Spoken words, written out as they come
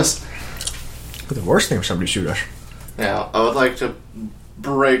The worst thing for somebody to shoot us. Now, I would like to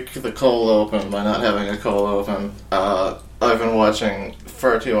break the cold open by not having a cold open. I've been watching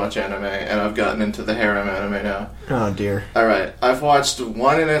far too much anime, and I've gotten into the harem anime now. Oh, dear. Alright, I've watched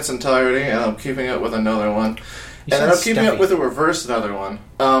one in its entirety, and I'm keeping up with another one. And then I'm keeping up with a reverse another one.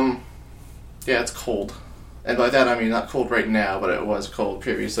 Yeah, it's cold. And by that I mean not cold right now, but it was cold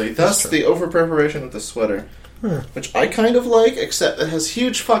previously. Thus, the over-preparation of the sweater. Which I kind of like, except it has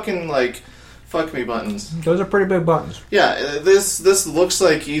huge fucking, like, fuck me buttons. Those are pretty big buttons. Yeah, this looks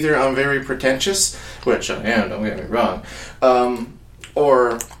like either I'm very pretentious, which I am, don't get me wrong,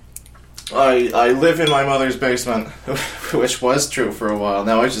 or I live in my mother's basement, which was true for a while.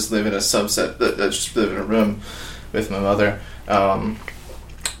 Now I just live in a subset, I just live in a room with my mother,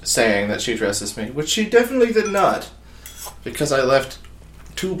 saying that she dresses me, which she definitely did not, because I left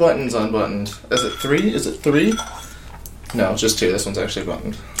 2 buttons unbuttoned. Is it 3? Is it 3? No, just 2. This one's actually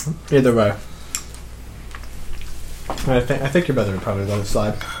buttoned. Either way. I think your mother would probably let it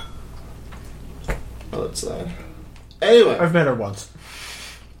slide. Let it slide. Anyway. I've met her once.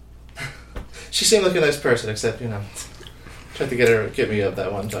 She seemed like a nice person, except, tried to get me up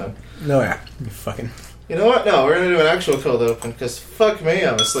that one time. No, yeah. You fucking... You know what? No, we're going to do an actual cold open, because fuck me,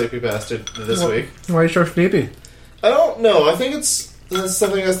 I'm a sleepy bastard this week. Why are you so sleepy? I don't know. I think it's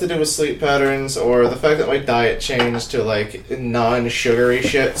something that has to do with sleep patterns, or the fact that my diet changed to, like, non-sugary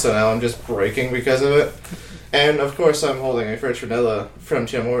shit, so now I'm just breaking because of it. And, of course, I'm holding a French vanilla from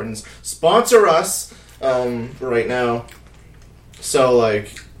Tim Hortons. Sponsor us right now. So,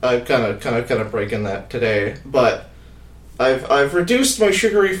 like, I'm kind of breaking that today. But I've reduced my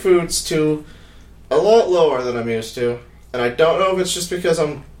sugary foods to a lot lower than I'm used to. And I don't know if it's just because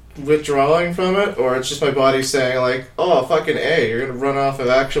I'm withdrawing from it, or it's just my body saying, like, oh, fucking A, you're going to run off of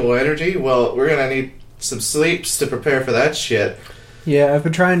actual energy? Well, we're going to need some sleeps to prepare for that shit. Yeah, I've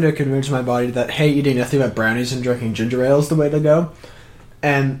been trying to convince my body that, hey, eating nothing but brownies and drinking ginger ale is the way to go.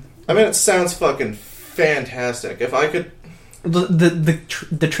 And... I mean, it sounds fucking fantastic. If I could...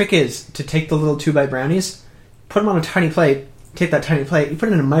 The trick is to take the little 2-bite brownies, put them on a tiny plate, take that tiny plate, you put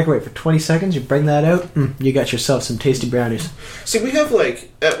it in a microwave for 20 seconds, you bring that out, you got yourself some tasty brownies. See, we have,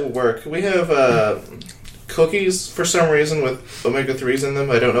 like, at work, we have cookies for some reason with omega-3s in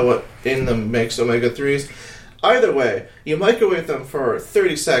them. I don't know what in them makes omega-3s. Either way, you microwave them for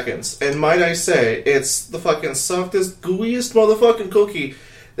 30 seconds, and might I say, it's the fucking softest, gooeyest motherfucking cookie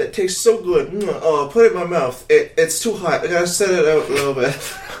that tastes so good. Oh, put it in my mouth. It's too hot. I gotta set it out a little bit.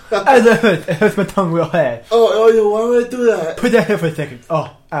 It hurts my tongue real hard. Oh, why would I do that? Put that here for a second.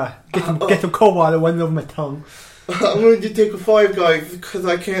 Get some cold water running over my tongue. I'm going to take a 5 Guys because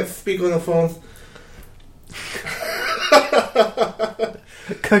I can't speak on the phone.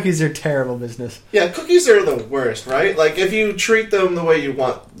 Cookies are terrible business. Yeah, cookies are the worst, right? Like, if you treat them the way you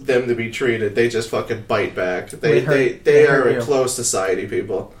want them to be treated, they just fucking bite back. They are a closed society,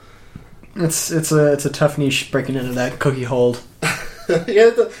 people. It's a tough niche breaking into that cookie hold. You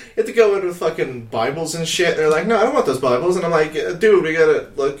have to go in with fucking Bibles and shit. They're like, no, I don't want those Bibles. And I'm like, dude, you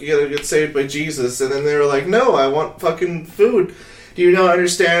gotta get saved by Jesus. And then they're like, no, I want fucking food. Do you not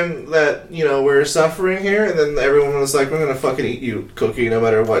understand that, we're suffering here? And then everyone was like, we're gonna fucking eat you, cookie, no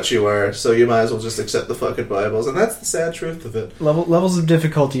matter what you are. So you might as well just accept the fucking Bibles. And that's the sad truth of it. Levels of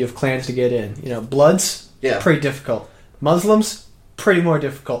difficulty of clans to get in. Bloods, pretty difficult. Muslims, pretty more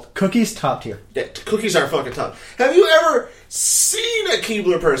difficult. Cookies, top tier. Yeah, cookies are fucking top. Have you ever seen a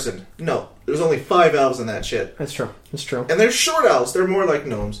Keebler person? No. There's only 5 elves in that shit. That's true. And they're short elves. They're more like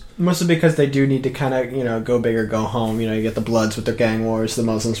gnomes. Mostly because they do need to kind of, go big or go home. You get the Bloods with their gang wars, the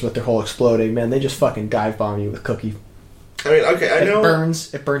Muslims with their whole exploding. Man, they just fucking dive bomb you with cookie. I mean, okay, I know...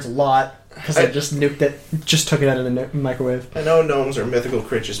 It burns a lot. Because I just nuked it, just took it out of the microwave. I know gnomes are mythical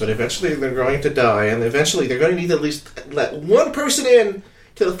creatures, but eventually they're going to die, and eventually they're going to need to at least let one person in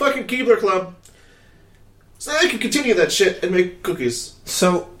to the fucking Keebler Club so they can continue that shit and make cookies.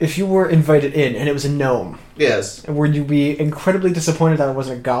 So, if you were invited in and it was a gnome... Yes. Would you be incredibly disappointed that it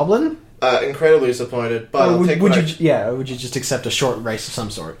wasn't a goblin? Incredibly disappointed, but would you just accept a short rice of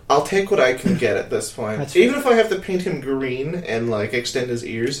some sort? I'll take what I can get at this point. Even if I have to paint him green and, extend his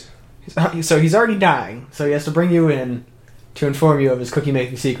ears... So he's already dying, so he has to bring you in to inform you of his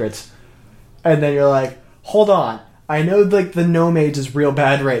cookie-making secrets. And then you're like, hold on, I know the gnome age is real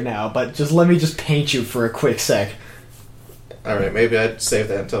bad right now, but let me paint you for a quick sec. Alright, maybe I'd save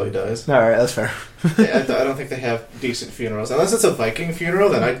that until he dies. Alright, that's fair. Yeah, I don't think they have decent funerals. Unless it's a Viking funeral,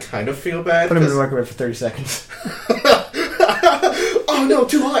 then I'd kind of feel bad. Put him in the microwave for 30 seconds. Oh no,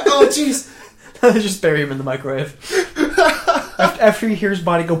 too hot! Oh jeez! Just bury him in the microwave. After he hears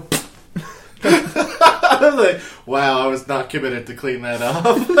body go... I'm like, wow, I was not committed to clean that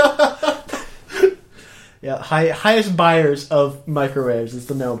up. Yeah, highest buyers of microwaves is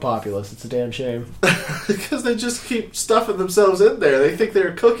the known populace. It's a damn shame. Because they just keep stuffing themselves in there. They think they're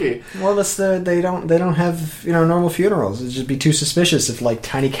a cookie. Well, they don't have normal funerals. It'd just be too suspicious if like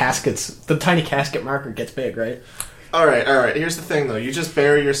tiny caskets. The tiny casket market gets big, right? All right. Here's the thing, though. You just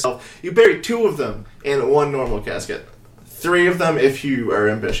bury yourself. You bury 2 of them in one normal casket. 3 of them if you are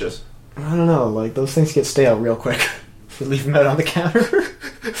ambitious. I don't know. Like those things get stale real quick if you leave them out on the counter.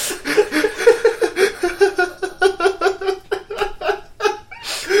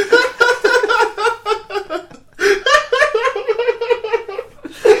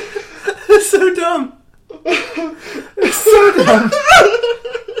 It's so dumb. It's so dumb.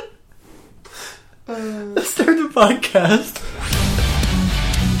 Let's start the podcast.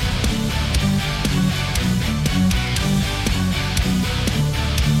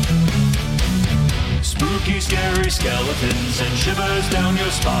 Spooky, scary skeletons and shivers down your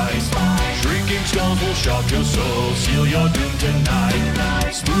spine. Shrieking skulls will shock your soul, seal your doom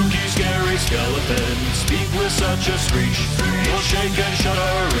tonight. Spooky, scary skeletons speak with such a screech. You'll shake and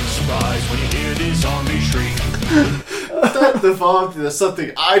shudder in surprise when you hear the zombie shriek. That devolved into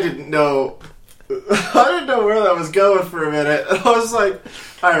something I didn't know. I didn't know where that was going for a minute. And I was like,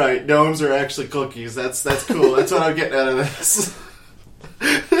 alright, gnomes are actually cookies. That's cool. That's what I'm getting out of this.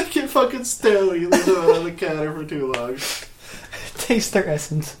 They get fucking stale when you leave them out on the counter for too long. Taste their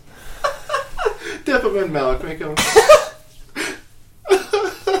essence. Dip them in milk. Make them...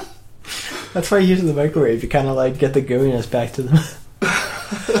 That's why you use the microwave. You kind of like get the gooiness back to them.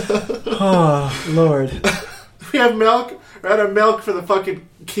 Oh, Lord. We have milk. We're out of milk for the fucking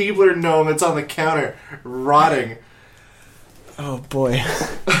Keebler gnome that's on the counter, rotting. Oh, boy.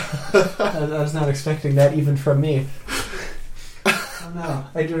 I was not expecting that even from me. Oh, no.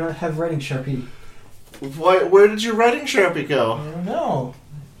 I do not have writing Sharpie. Where did your writing Sharpie go? I don't know.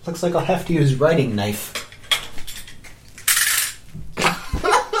 Looks like I'll have to use writing knife.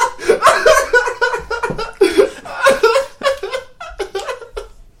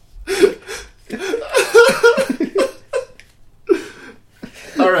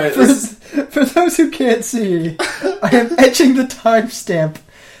 Alright, for those who can't see, I am etching the timestamp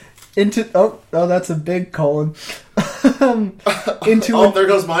into... Oh, that's a big colon. There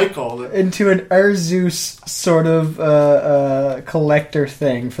goes my colon. Into an Arzeus sort of collector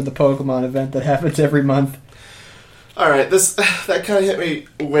thing for the Pokemon event that happens every month. Alright, that kind of hit me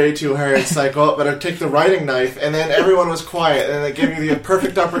way too hard, Cycle, but I take the writing knife, and then everyone was quiet, and it gave me the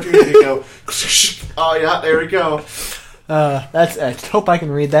perfect opportunity to go, oh yeah, there we go. I hope I can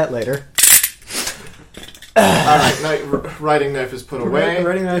read that later. Alright, writing knife is put away.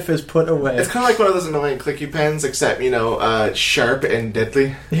 Writing knife is put away. It's kind of like one of those annoying clicky pens, except, sharp and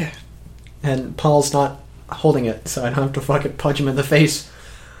deadly. Yeah. And Paul's not holding it, so I don't have to fucking punch him in the face.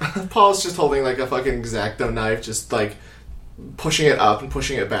 Paul's just holding like a fucking X-Acto knife, just like pushing it up and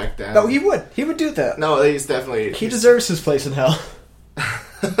pushing it back down. No, he would. He would do that. No, he's definitely... He deserves his place in hell.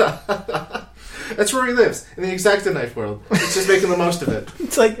 That's where he lives, in the X-Acto knife world. He's just making the most of it.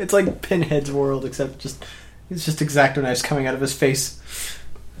 It's like Pinhead's world, except it's just X-Acto knives coming out of his face.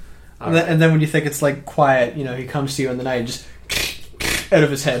 And then when you think it's like quiet, he comes to you in the night and just out of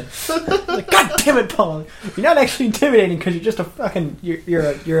his head. Like, God damn it, Paul! You're not actually intimidating because you're just a fucking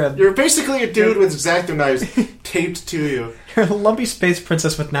You're basically a dude with X-Acto knives taped to you. You're a lumpy space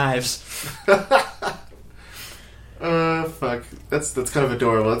princess with knives. Fuck. That's kind of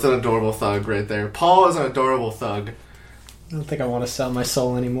adorable. That's an adorable thug right there. Paul is an adorable thug. I don't think I want to sell my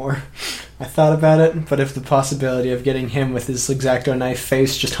soul anymore. I thought about it, but if the possibility of getting him with his X-Acto knife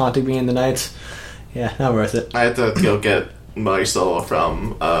face just haunting me in the nights, yeah, not worth it. I had to go get my soul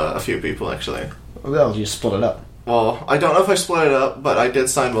from a few people, actually. Well, you split it up. Well, I don't know if I split it up, but I did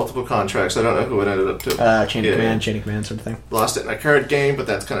sign multiple contracts. I don't know who it ended up to. Chain of command sort of thing. Lost it in a card game, but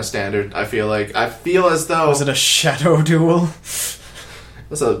that's kind of standard. I feel as though... Was it a shadow duel?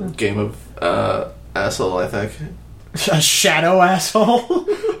 It's a game of asshole, I think. A shadow asshole?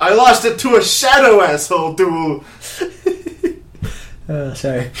 I lost it to a shadow asshole duel!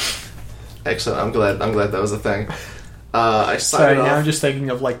 Sorry. Excellent, I'm glad that was a thing. I signed Sorry, it off. now I'm just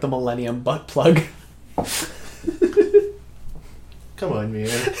thinking of like the Millennium butt plug. Come on, man.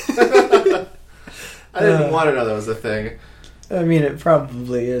 I didn't want to know that was a thing. I mean, it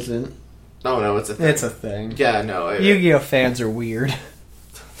probably isn't. Oh no, it's a thing. It's a thing. Yeah, no. Yu-Gi-Oh fans are weird.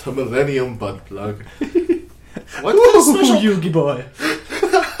 The Millennium butt plug. What Woo, special... Yu-Gi boy.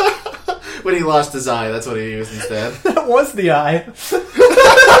 When he lost his eye, that's what he used instead. That was the eye.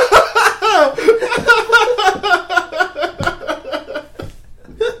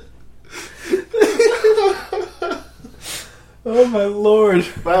 Oh my lord.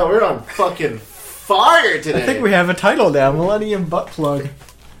 Wow, we're on fucking fire today. I think we have a title now, Millennium Butt Plug.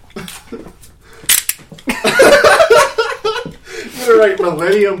 I'm gonna write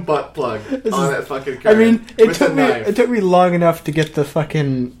Millennium Butt Plug on that fucking card. I mean, it with took a me knife. it took me long enough to get the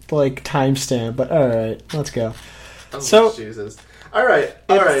fucking like timestamp, but all right, let's go. Oh, So- Jesus. All right.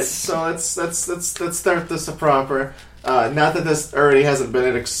 So let's start this proper. Not that this already hasn't been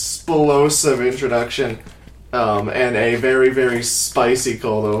an explosive introduction, and a very very spicy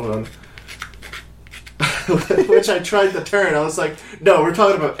cold open, which I tried to turn. I was like, no, we're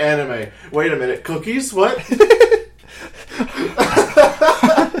talking about anime. Wait a minute, cookies? What?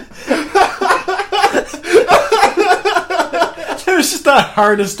 It was just the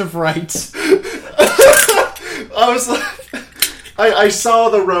hardest of rights. I was like, I saw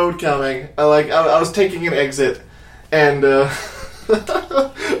the road coming. I was taking an exit, and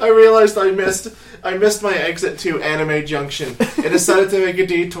I realized I missed my exit to Anime Junction and decided to make a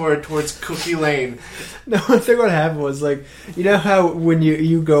detour towards Cookie Lane. No, I think what happened was like, you know how when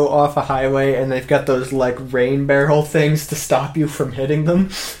you go off a highway and they've got those like rain barrel things to stop you from hitting them?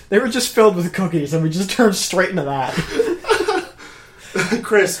 They were just filled with cookies, and we just turned straight into that.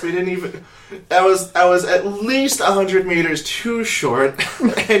 Chris, we didn't even. I was at least 100 meters too short,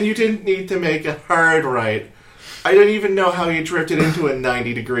 and you didn't need to make a hard right. I didn't even know how you drifted into a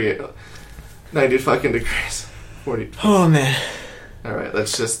 90 fucking degrees. 40. Oh man, All right,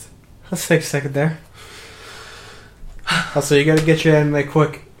 let's take a second there. Also, you gotta get your anime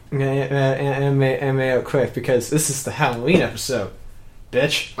quick, anime out quick, because this is the Halloween episode,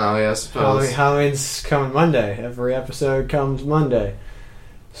 bitch. Oh yeah, I suppose. Halloween's coming Monday. Every episode comes Monday.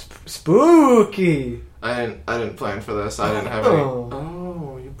 Spooky. I didn't plan for this. I didn't have any. Oh.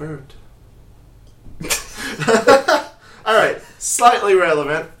 Oh, you burped. All right, slightly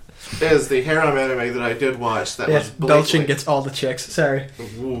relevant is the harem anime that I did watch. That Yes, was belching blatantly- gets all the chicks. Sorry.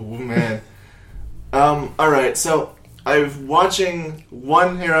 Ooh, man. All right, so I'm watching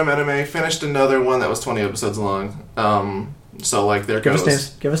one harem anime, finished another one that was 20 episodes long. So like there Give goes. us names.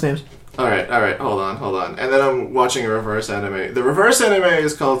 Give us names. All right, hold on. And then I'm watching a reverse anime. The reverse anime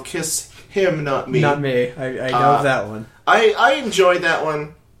is called Kiss Him, Not Me. Not me. I know of that one. I enjoyed that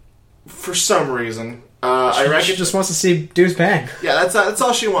one for some reason. I She reckon just wants to see dudes bang. yeah, that's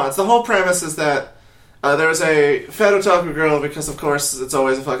all she wants. The whole premise is that there's a fat otaku girl, because of course it's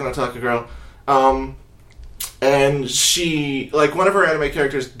always a fucking otaku girl. And she, like, one of her anime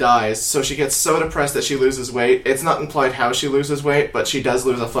characters dies, so she gets so depressed that she loses weight. It's not implied how she loses weight, but she does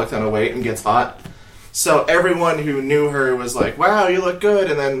lose a fuck ton of weight and gets hot. So everyone who knew her was like, wow, you look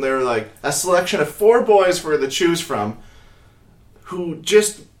good. And then there were like a selection of 4 boys for her to choose from who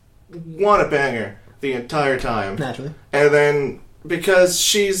just want to bang her the entire time. Naturally. And then because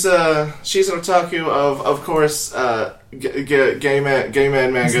she's an otaku of course, gay man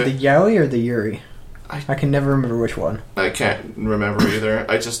Is it manga. the yaoi or the yuri? I- I can never remember which one. I can't remember either.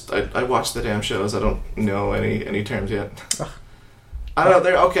 I watch the damn shows. I don't know any terms yet. Ugh. I don't know.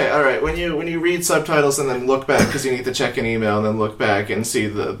 They're okay. All right. When you read subtitles and then look back because you need to check an email and then look back and see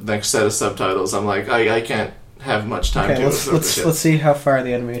the next set of subtitles, I'm like I can't have much time Okay, to absorb this let's shit. see how far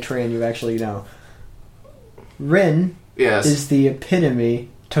the anime train you actually know. Rin Yes. is the epitome.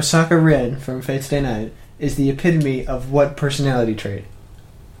 Tosaka Rin from Fate Stay Night is the epitome of what personality trait?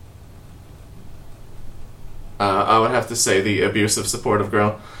 I would have to say the abusive, supportive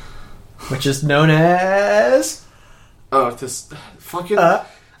girl. Which is known as. Oh, this fucking. Uh,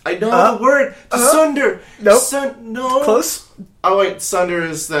 I know the word. Sunder. Nope. No. Close. Oh wait, Sunder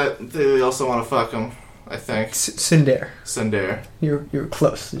is that they also want to fuck him. I think. Tsundere. Sunder. You're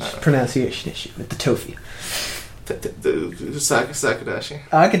close. It's just a pronunciation issue with the tofi. Sakadashi.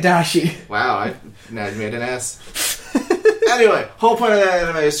 Akadashi. Wow, now you made an ass. Anyway, whole point of that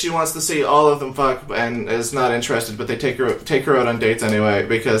anime is she wants to see all of them fuck and is not interested, but they take her out on dates anyway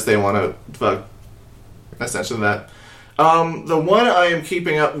because they want to fuck. Essentially that. The one I am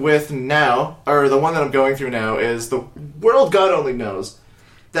keeping up with now, or the one that I'm going through now, is The World God Only Knows.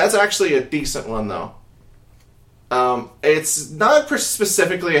 That's actually a decent one though. It's not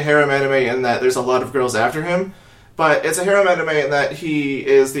specifically a harem anime in that there's a lot of girls after him, but it's a harem anime in that he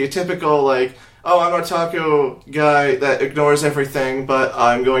is the typical, like, oh, I'm an otaku guy that ignores everything, but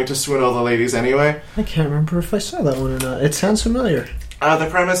I'm going to swoon all the ladies anyway. I can't remember if I saw that one or not. It sounds familiar. The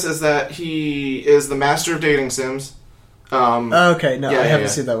premise is that he is the master of dating sims. Okay, no, Yeah, I yeah, haven't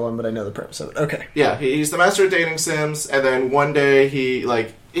yeah. seen that one, but I know the premise of it. Okay. Yeah, he's the master of dating sims, and then one day he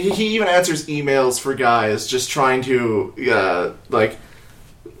even answers emails for guys just trying to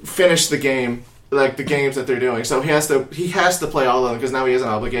finish the game, like the games that they're doing. So he has to play all of them because now he has an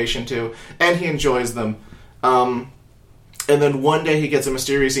obligation to, and he enjoys them. And then one day he gets a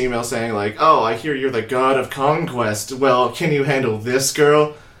mysterious email saying, like, oh, I hear you're the god of conquest. Well, can you handle this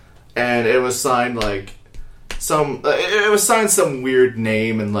girl? And it was signed, like, some weird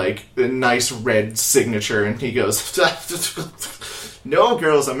name and, like, a nice red signature. And he goes, no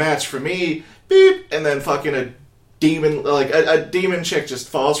girl's a match for me. Beep. And then fucking a demon chick just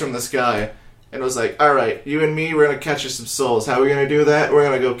falls from the sky. And was like, alright, you and me, we're gonna catch you some souls. How are we gonna do that? We're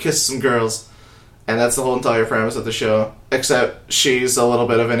gonna go kiss some girls. And that's the whole entire premise of the show. Except she's a little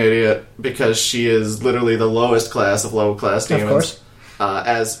bit of an idiot because she is literally the lowest class of low-class demons. Of course.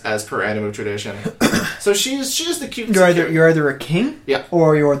 As per anime tradition. So she's the cute. You're either a king, yeah,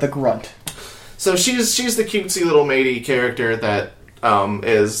 or you're the grunt. So she's the cutesy little matey character that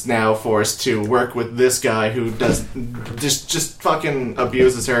is now forced to work with this guy who does just fucking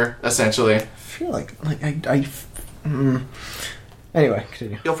abuses her essentially. I feel like Anyway,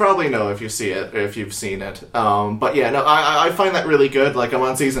 continue. You'll probably know if you see it, or if you've seen it. But yeah, no, I find that really good. Like, I'm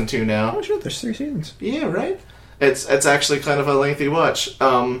on season 2 now. Oh, sure, there's 3 seasons. Yeah, right? It's actually kind of a lengthy watch.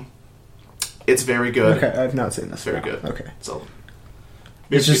 It's very good. Okay, I've not seen this. Very good. Okay. So,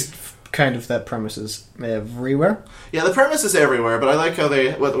 it's just kind of that premise is everywhere? Yeah, the premise is everywhere, but I like how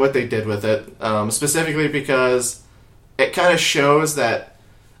what they did with it. Specifically because it kind of shows that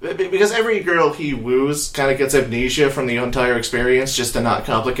because every girl he woos kind of gets amnesia from the entire experience just to not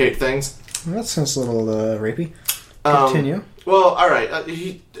complicate things. Well, that sounds a little rapey. Continue. Well, alright.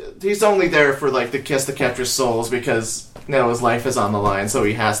 He's only there for, like, the kiss to capture souls because now his life is on the line, so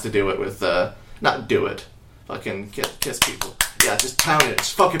he has to do it with, not do it. Fucking kiss people. Yeah, just pound it.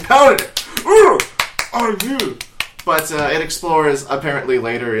 Just fucking pound it! Ooh! Oh, you! But it explores, apparently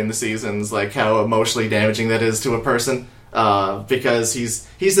later in the seasons, like, how emotionally damaging that is to a person. Because he's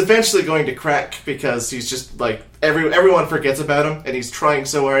eventually going to crack because he's just like everyone forgets about him and he's trying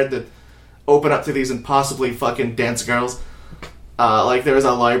so hard to open up to these impossibly fucking dense girls. Like there was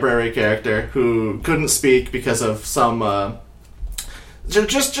a library character who couldn't speak because of some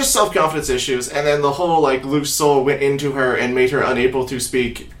just self-confidence issues, and then the whole like loose soul went into her and made her unable to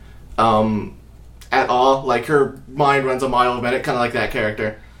speak at all. Like her mind runs a mile a minute, kind of like that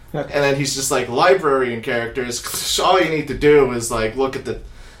character. Okay. And then he's just like, librarian characters, all you need to do is like look at the,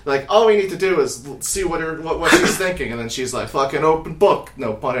 like all we need to do is see what she's thinking, and then she's like, fucking open book,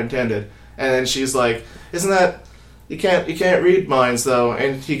 no pun intended. And then she's like, isn't that, you can't read minds though.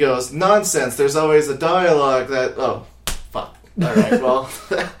 And he goes, nonsense, there's always a dialogue that, oh fuck, alright, well.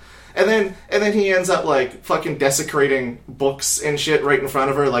 and then he ends up like fucking desecrating books and shit right in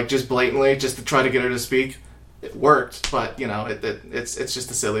front of her, like just blatantly, just to try to get her to speak. It worked, but you know, it's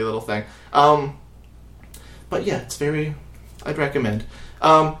just a silly little thing. But yeah, it's I'd recommend.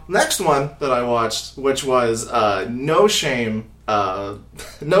 Next one that I watched, which was No Shame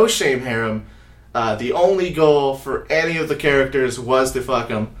Harem. The only goal for any of the characters was to fuck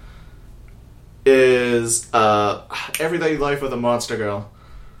them. Is Everyday Life of a Monster Girl.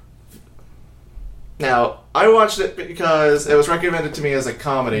 Now, I watched it because it was recommended to me as a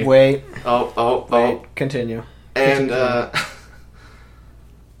comedy. Wait. Oh. Continue. And, I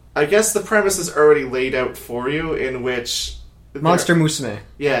guess the premise is already laid out for you, in which... Monster Musume.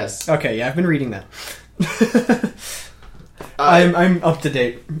 Yes. Okay, yeah, I've been reading that. I'm up to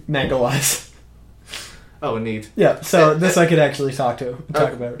date, manga-wise. Oh, neat. Yeah, so this I could actually talk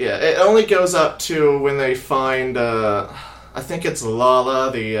about. Yeah, it only goes up to when they find, I think it's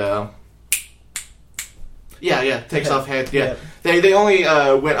Lala, the, takes off head. Yeah. They only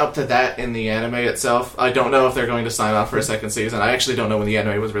went up to that in the anime itself. I don't know if they're going to sign off for a second season. I actually don't know when the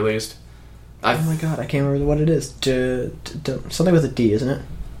anime was released. Oh my god, I can't remember what it is. Something with a D, isn't it?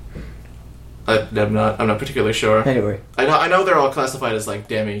 I'm not particularly sure. Anyway, I know they're all classified as like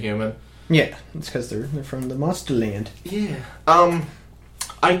demi-human. Yeah, it's because they're from the monster land. Yeah.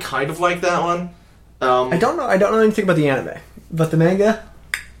 I kind of like that one. I don't know anything about the anime, but the manga,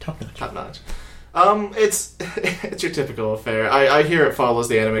 top notch. It's your typical affair. I hear it follows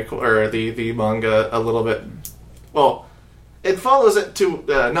the anime or the manga a little bit. Well, it follows it to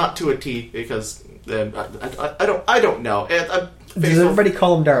not to a T because I don't know. Does everybody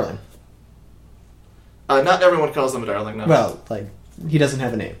call him Darling? Not everyone calls him a Darling. No. Well, like he doesn't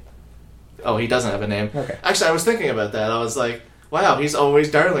have a name. Oh, he doesn't have a name. Okay. Actually, I was thinking about that. I was like, wow, he's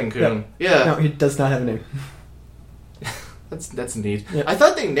always Darling-kun. Yep. Yeah. No, he does not have a name. That's neat. Yep. I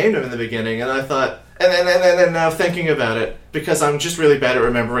thought they named him in the beginning, and I thought... And now thinking about it, because I'm just really bad at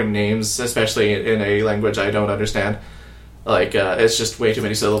remembering names, especially in a language I don't understand. Like, it's just way too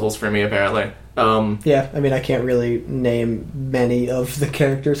many syllables for me, apparently. Yeah, I mean, I can't really name many of the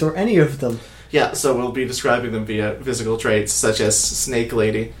characters, or any of them. Yeah, so we'll be describing them via physical traits, such as Snake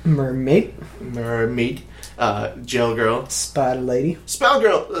Lady. Mermaid. Jail Girl. Spider Lady. Jail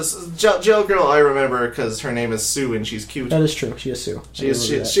Girl, I remember because her name is Sue and she's cute. That is true. She is Sue.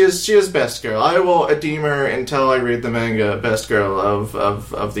 She is best girl. I will deem her until I read the manga best girl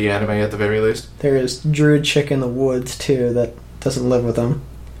of the anime at the very least. There is Druid Chick in the Woods too that doesn't live with them.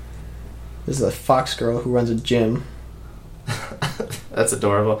 There's a fox girl who runs a gym. That's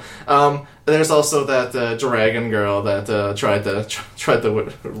adorable. There's also that dragon girl that tried to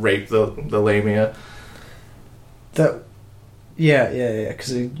rape the Lamia. Because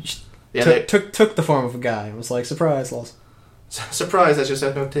he took the form of a guy and was like, surprise, lols. Surprise! I just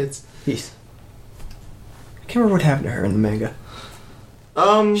have no tits. Yes. I can't remember what happened to her in the manga.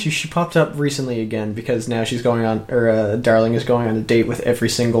 She popped up recently again because now she's going on, or Darling is going on a date with every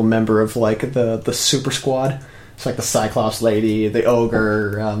single member of like the super squad. It's like the Cyclops lady, the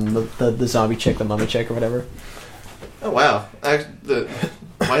ogre, the zombie chick, the mummy chick, or whatever. Oh wow!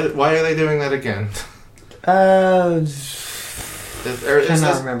 Why are they doing that again?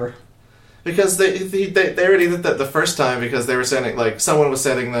 Cannot remember. Because they already did that the first time because they were sending, like, someone was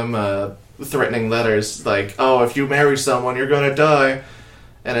sending them threatening letters like, oh, if you marry someone you're gonna die,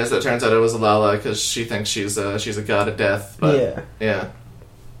 and as it turns out it was Lala because she thinks she's a god of death, but yeah,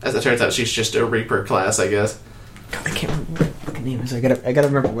 as it turns out she's just a Reaper class, I guess. God, I can't remember what her name is. I gotta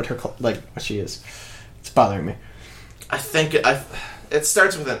remember what what she is. It's bothering me. I think it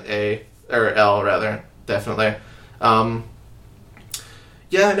starts with an A or L rather, definitely.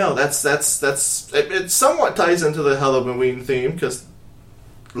 Yeah, no, that's it somewhat ties into the Halloween theme because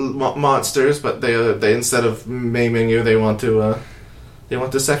monsters, but they instead of maiming you, they want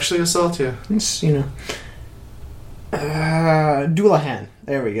to sexually assault you. It's, Doulahan.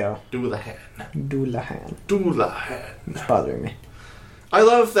 There we go. Doulahan. It's bothering me. I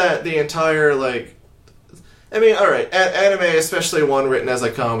love that the entire, like, I mean, alright, anime, especially one written as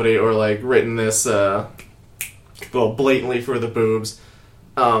a comedy or, like, written this, blatantly for the boobs,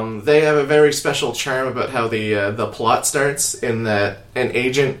 they have a very special charm about how the plot starts in that an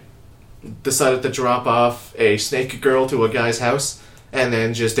agent decided to drop off a snake girl to a guy's house and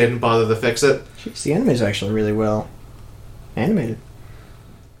then just didn't bother to fix it. Jeez, the anime is actually really well animated.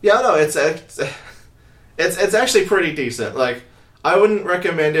 Yeah, no, it's actually pretty decent. Like, I wouldn't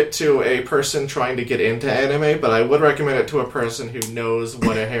recommend it to a person trying to get into anime, but I would recommend it to a person who knows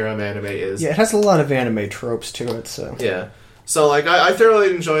what a harem anime is. Yeah, it has a lot of anime tropes to it, so... Yeah. So, like, I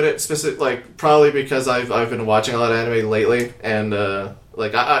thoroughly enjoyed it, probably because I've been watching a lot of anime lately, and,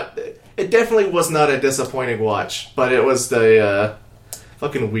 it definitely was not a disappointing watch, but it was the,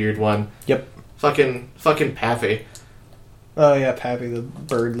 fucking weird one. Yep. Fucking Pappy. Oh, yeah, Pappy, the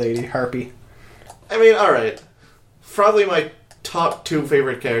bird lady, Harpy. I mean, alright. Probably my top two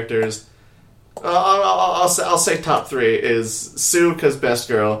favorite characters. I'll say top three is Sue, because best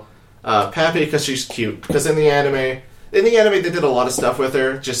girl. Pappy, because she's cute. Because in the anime, they did a lot of stuff with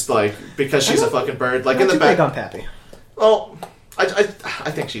her, just, like, because she's a fucking bird. Like, in the back on Pappy. Well, I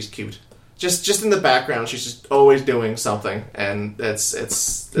think she's cute. Just in the background, she's just always doing something, and it's a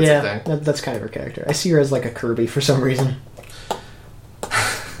thing. That's kind of her character. I see her as, like, a Kirby for some reason.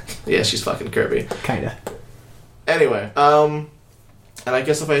 Yeah, she's fucking Kirby. Kinda. Anyway, and I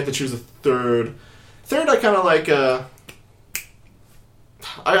guess if I had to choose a third, I kind of like, I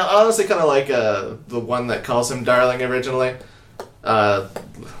honestly kind of like, the one that calls him Darling originally.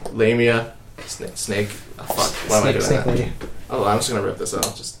 Lamia. Snake. Oh, fuck. Why am I doing that? Lady. Oh, I'm just gonna rip this out.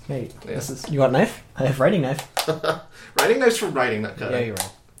 Hey, yeah. You want a knife? I have writing knife. Writing knife's for writing, not cutting. Yeah, you're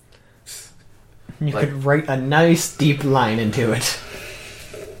right. You could write a nice deep line into it.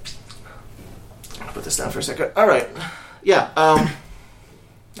 I'll put this down for a second. Alright. Yeah,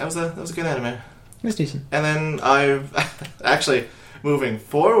 that was a good anime. It was decent. And then I've actually moving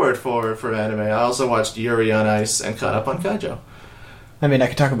forward for anime, I also watched Yuri on Ice and caught up on Kaijo. I mean, I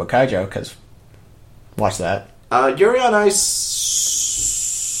could talk about Kaijo, because watch that. Yuri on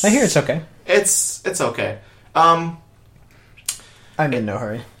Ice... I hear it's okay. It's okay. I'm in no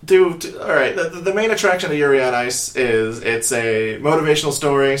hurry. Alright, the main attraction of Yuri on Ice is it's a motivational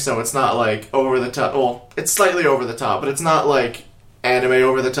story, so it's not like over the top. Well, it's slightly over the top, but it's not like anime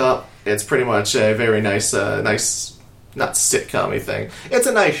over the top. It's pretty much a very nice, not sitcom-y thing. It's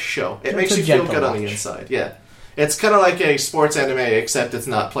a nice show. It makes you feel good on the inside, yeah. It's kind of like a sports anime, except it's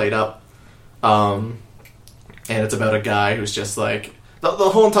not played up. And it's about a guy who's just like... The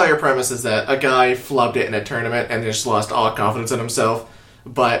whole entire premise is that a guy flubbed it in a tournament and just lost all confidence in himself.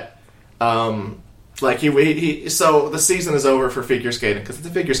 But, so the season is over for figure skating, because it's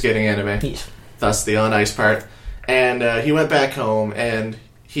a figure skating anime. Yes. Thus the on ice part. And he went back home and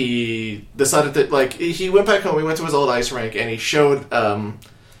he decided that, he went back home, he went to his old ice rink, and he showed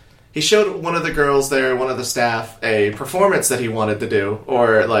he showed one of the girls there, one of the staff, a performance that he wanted to do,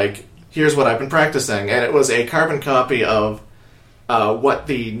 or like, here's what I've been practicing, and it was a carbon copy of what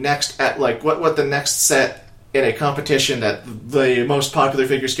the next what the next set in a competition that the most popular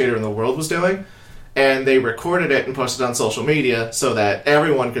figure skater in the world was doing, and they recorded it and posted it on social media so that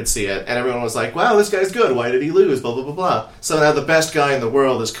everyone could see it, and everyone was like, wow, this guy's good, why did he lose, blah blah blah blah. So now the best guy in the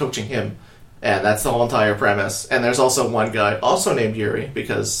world is coaching him, and that's the whole entire premise. And there's also one guy also named Yuri,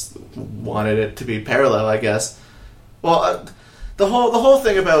 because wanted it to be parallel, I guess. Well, the whole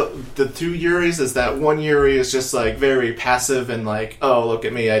thing about the two Yuris is that one Yuri is just like very passive and like, oh, look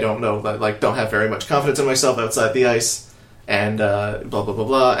at me, I don't know, like don't have very much confidence in myself outside the ice, and blah blah blah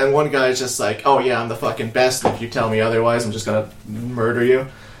blah. And one guy is just like, oh yeah, I'm the fucking best. If you tell me otherwise, I'm just gonna murder you.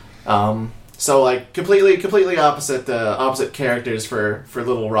 So like completely opposite characters for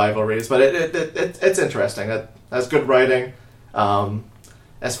little rivalries, but it's interesting. That's good writing.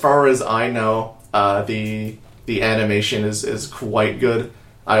 As far as I know, the animation is quite good.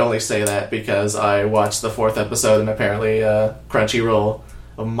 I only say that because I watched the 4th episode, and apparently Crunchyroll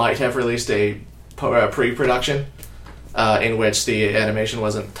might have released a pre-production in which the animation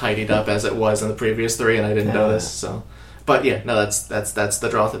wasn't tidied up as it was in the previous 3, and I didn't know this. So, but yeah, no, that's the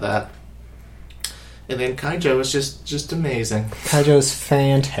draw to that. And then Kaijo is just amazing. Kaijo is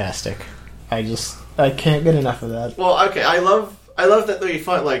fantastic. I can't get enough of that. Well, okay, I love that they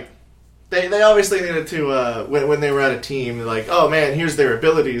find like. They obviously needed to, when they were at a team, they're like, oh man, here's their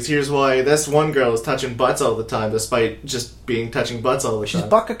abilities, here's why this one girl is touching butts all the time, despite just being touching butts all the time. She's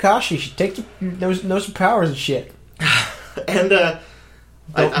Bakakashi, she knows her powers and shit. And, the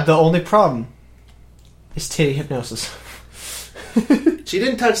only problem is titty hypnosis. She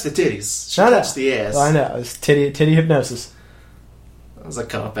didn't touch the titties, she touched the ass. I know, it was titty hypnosis. That was a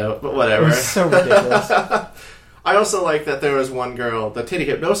cop-out, but whatever. It was so ridiculous. I also like that there was one girl, the titty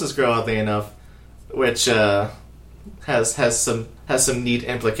hypnosis girl, oddly enough, which has some neat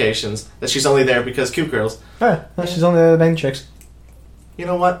implications. That she's only there because cute girls. Yeah, she's only there to bang chicks. You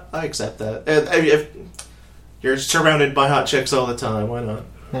know what? I accept that. If you're surrounded by hot chicks all the time, why not?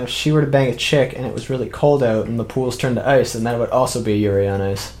 Now, if she were to bang a chick and it was really cold out and the pools turned to ice, then that would also be Yuri on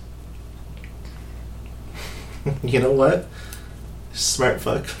Ice. You know what? Smart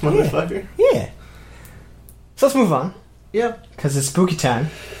fuck, motherfucker. Yeah. So let's move on. Yeah. Because it's spooky time.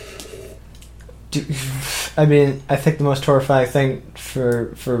 I mean, I think the most horrifying thing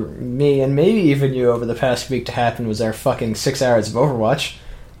for me, and maybe even you over the past week to happen, was our fucking 6 hours of Overwatch.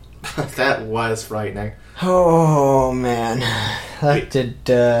 That was frightening. Oh, man. That did...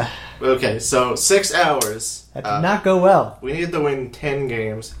 Okay, so 6 hours. That did not go well. We needed to win 10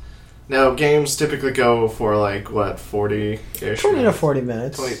 games. Now, games typically go for, like, what, 40-ish? 20 to 40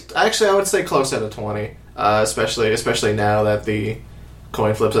 minutes. 20. Actually, I would say closer to 20. Especially now that the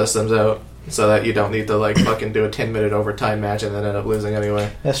coin flip system's out, so that you don't need to like fucking do a 10-minute overtime match and then end up losing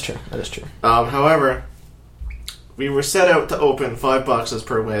anyway. That's true. That is true. However, we were set out to open 5 boxes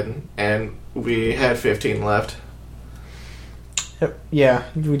per win, and we had 15 left. Yeah,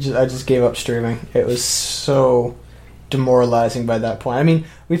 I just gave up streaming. It was so demoralizing by that point. I mean,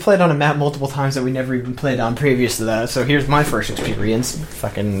 we played on a map multiple times that we never even played on previous to that, so here's my first experience.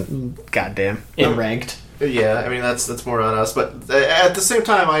 Fucking goddamn. In ranked. Yeah, I mean, that's more on us, but at the same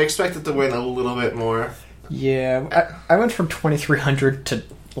time, I expected to win a little bit more. Yeah, I went from 2,300 to,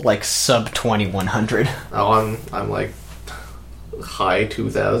 like, sub 2,100. Oh, I'm like, high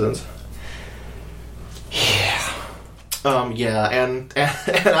 2,000s. Yeah. Yeah, and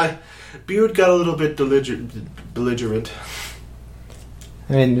Beard got a little bit belligerent.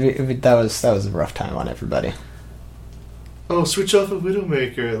 I mean, that was a rough time on everybody. Oh, switch off a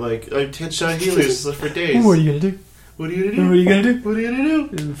Widowmaker. Like, I've headshot healers for days. What are you gonna do? What are you gonna do? What are you gonna do? What are you gonna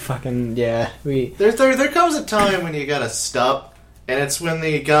do? Fucking, yeah. There comes a time when you gotta stop, and it's when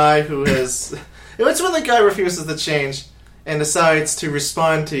the guy who has... It's when the guy refuses to change and decides to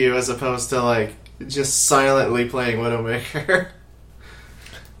respond to you as opposed to, like, just silently playing Widowmaker.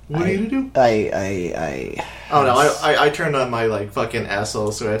 What are you gonna do? Oh no, I turned on my, like, fucking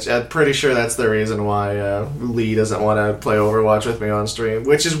asshole switch. I'm pretty sure that's the reason why Lee doesn't want to play Overwatch with me on stream,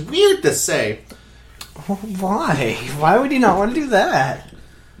 which is weird to say. Why? Why would he not want to do that?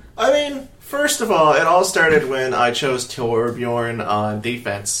 I mean, first of all, it all started when I chose Torbjorn on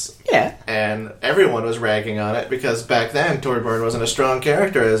defense. Yeah. And everyone was ragging on it, because back then Torbjorn wasn't a strong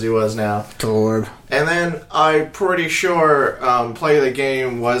character as he was now. Torb. And then I'm pretty sure Play the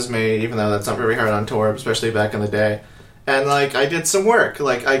Game was made, even though that's not very hard on Torb, especially back in the day. And, like, I did some work.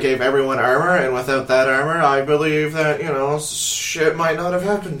 Like, I gave everyone armor, and without that armor, I believe that, shit might not have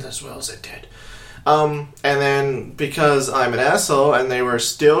happened as well as it did. And then, because I'm an asshole, and they were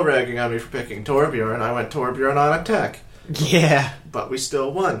still ragging on me for picking Torbjorn, I went Torbjorn on attack. Yeah. But we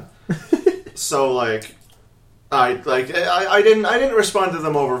still won. So, like, I didn't respond to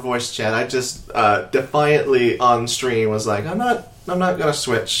them over voice chat. I just defiantly on stream was like, I'm not gonna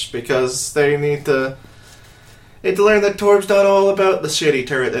switch, because they need to learn that Torb's not all about the shitty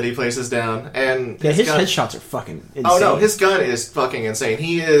turret that he places down. And his headshots are fucking insane. Oh no, his gun is fucking insane.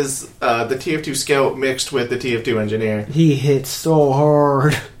 He is the TF2 Scout mixed with the TF2 Engineer. He hits so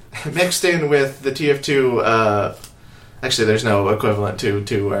hard. Mixed in with the TF2, actually there's no equivalent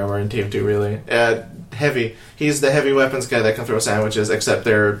to armor in TF2 really. Heavy. He's the heavy weapons guy that can throw sandwiches, except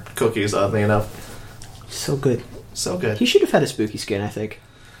they're cookies, oddly enough. So good. So good. He should have had a spooky skin, I think.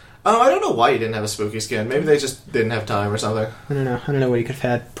 Oh, I don't know why he didn't have a spooky skin. Maybe they just didn't have time or something. I don't know what he could have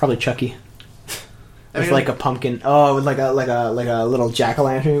had. Probably Chucky. I With mean, like a pumpkin. Oh, with like a little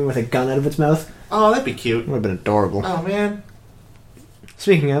jack-o'-lantern with a gun out of its mouth. oh, that'd be cute. Would have been adorable. Oh man.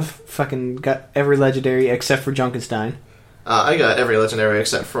 Speaking of, fucking got every legendary except for Junkenstein. I got every legendary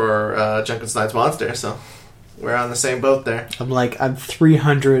except for Junkenstein's monster, so we're on the same boat there. I'm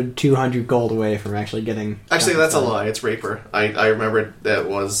 300, 200 gold away from actually getting... Actually, that's a Junkenstein. lie. It's Reaper. I remembered it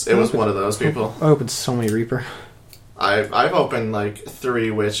was one of those people. I opened so many Reaper. I've opened like 3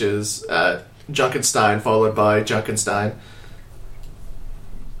 witches at Junkenstein, followed by Junkenstein.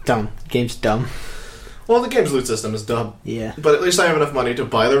 Dumb. Game's dumb. Well, the game's loot system is dumb. Yeah. But at least I have enough money to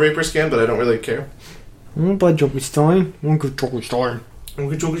buy the Reaper skin, but I don't really care. I'm gonna buy Junkenstein. I'm gonna get Junkenstein. I'm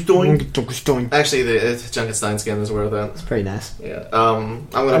gonna get Junkenstein. Actually, the Junkenstein skin is worth it. It's pretty nice. Yeah. I'm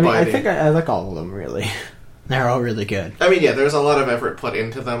gonna buy I the... think I like all of them, really. They're all really good. I mean, yeah, there's a lot of effort put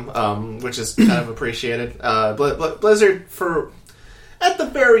into them, which is kind of appreciated. Blizzard, at the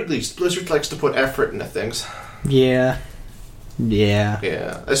very least, Blizzard likes to put effort into things. Yeah.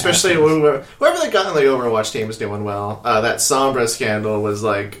 Yeah, especially whoever they got on the Overwatch team is doing well. That Sombra scandal was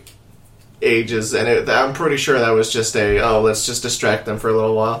like ages, and I'm pretty sure that was just let's just distract them for a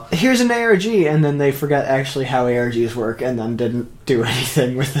little while. Here's an ARG, and then they forgot actually how ARGs work, and then didn't do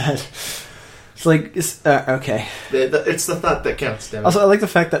anything with that. It's like, okay. It's the thought that counts, damn it. Also, I like the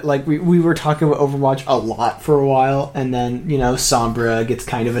fact that like we were talking about Overwatch a lot for a while, and then, Sombra gets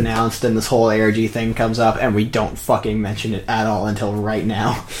kind of announced, and this whole ARG thing comes up, and we don't fucking mention it at all until right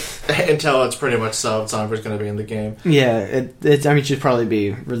now. Until it's pretty much solved, Sombra's going to be in the game. Yeah, it should probably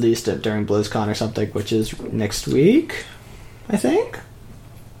be released during BlizzCon or something, which is next week, I think.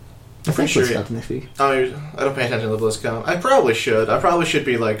 I think sure, BlizzCon's next week. I don't pay attention to the BlizzCon. I probably should. I probably should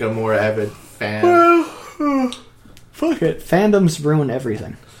be like a more avid fan. Well, fuck it. Fandoms ruin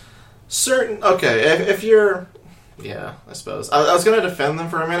everything. If you're... Yeah, I suppose. I was going to defend them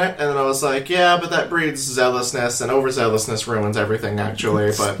for a minute, and then I was like, yeah, but that breeds zealousness, and overzealousness ruins everything,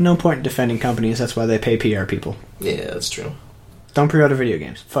 actually, but... No point in defending companies, that's why they pay PR people. Yeah, that's true. Don't pre-order video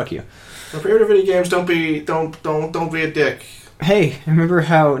games. Fuck you. Pre-order video games, don't be a dick. Hey, remember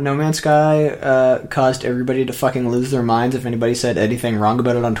how No Man's Sky caused everybody to fucking lose their minds if anybody said anything wrong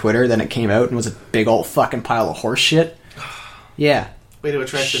about it on Twitter, then it came out and was a big old fucking pile of horse shit? Yeah. Way to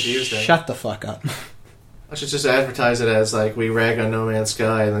attract the views, then. Shut the fuck up. I should just advertise it as, like, we rag on No Man's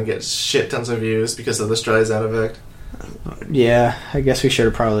Sky and then get shit tons of views because of the Streisand effect. Yeah, I guess we should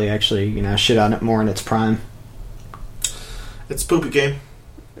have probably actually, shit on it more in its prime. It's a poopy game.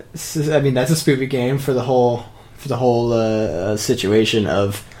 That's a spoopy game for the whole situation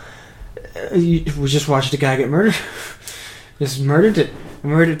of we just watched a guy get murdered. Just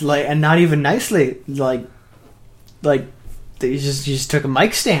murdered like, and not even nicely, like they just took a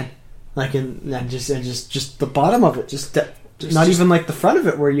mic stand, like, and just the bottom of it, not even like the front of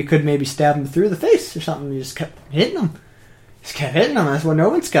it where you could maybe stab him through the face or something. You just kept hitting him. That's what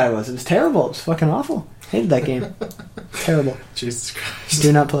No Man's Sky was. It was terrible. It was fucking awful. Hated that game. Terrible. Jesus Christ.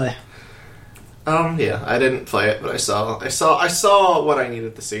 Do not play. Yeah, I didn't play it, but I saw what I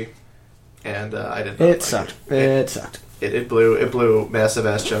needed to see, and I did not. It sucked. It sucked. It blew massive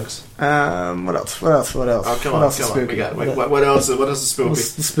ass chunks. What else? Oh, come on. We got what else? What else is spooky?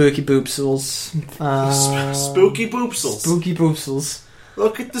 The spooky boopsels. Spooky boopsels. Spooky boopsels.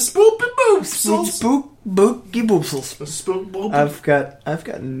 Look at the spooky boopsels. Spooky boopsels. Spook boop. I've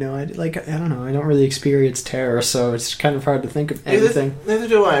got no idea. Like, I don't know. I don't really experience terror, so it's kind of hard to think of anything. Neither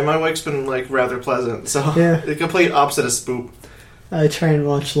do I. My wife's been like rather pleasant, so yeah. The complete opposite of spook. I try and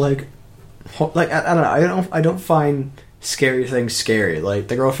watch like I don't know. I don't find scary things scary. Like,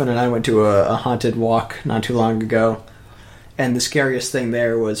 the girlfriend and I went to a haunted walk not too long ago, and the scariest thing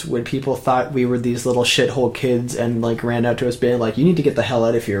there was when people thought we were these little shithole kids and like ran out to us being like, "You need to get the hell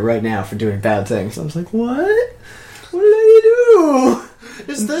out of here right now for doing bad things." I was like, "What? What did I do?"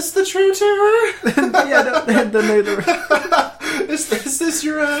 Is this the true terror? Yeah, then Is this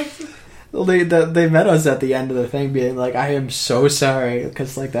your act? they met us at the end of the thing, being like, "I am so sorry,"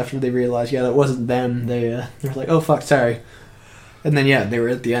 because like after they realized, that wasn't them. They were like, "Oh fuck, sorry." And then they were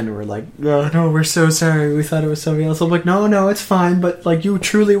at the end and were like, "Oh no, we're so sorry. We thought it was somebody else." I'm like, "No, it's fine." But like, you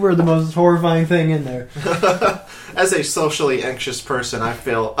truly were the most horrifying thing in there. As a socially anxious person, I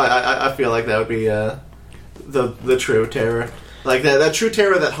feel like that would be the true terror. Like that true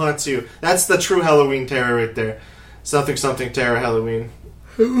terror that haunts you. That's the true Halloween terror right there. Something terror Halloween.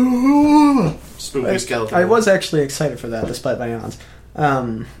 Spooky skeleton. I was actually excited for that, despite my yawns.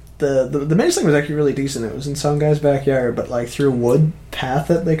 The maze thing was actually really decent. It was in some guy's backyard, but like through a wood path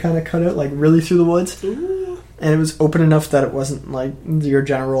that they kind of cut out, like really through the woods. Ooh. And it was open enough that it wasn't like your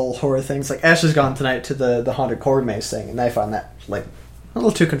general horror things. Like Ash has gone tonight to the haunted core maze thing, and I found that like a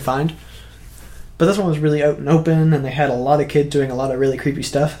little too confined. But this one was really out and open, and they had a lot of kids doing a lot of really creepy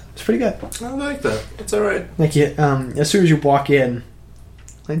stuff. It's pretty good. I like that. It's alright. Like as soon as you walk in,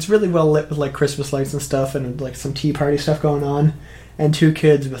 it's really well lit with like Christmas lights and stuff, and like some tea party stuff going on, and two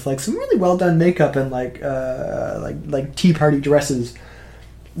kids with like some really well done makeup and like tea party dresses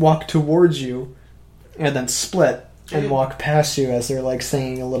walk towards you, and then split and walk past you as they're like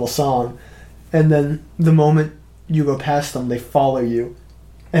singing a little song, and then the moment you go past them, they follow you.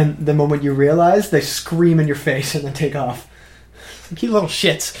 And the moment you realize, they scream in your face and then take off. Like, you little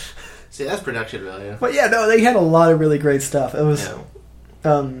shits. See, that's production value. But yeah, no, they had a lot of really great stuff. It was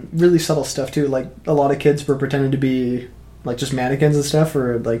really subtle stuff too. Like a lot of kids were pretending to be like just mannequins and stuff,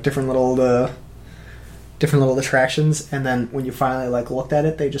 or like different little attractions. And then when you finally like looked at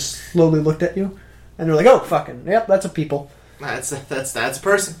it, they just slowly looked at you, and they're like, "Oh, fucking yep, that's a people." That's a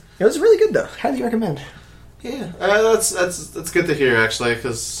person. It was really good though. Highly recommend. Yeah, that's good to hear actually,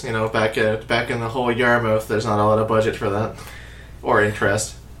 because back in the whole Yarmouth, there's not a lot of budget for that, or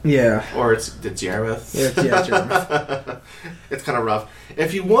interest. Yeah, or it's Yarmouth. Yeah, it's Yarmouth. It's kind of rough.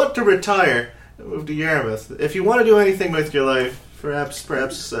 If you want to retire, move to Yarmouth. If you want to do anything with your life, perhaps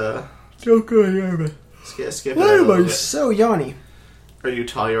don't go to Yarmouth. Skip it. Why am I so yawny? Are you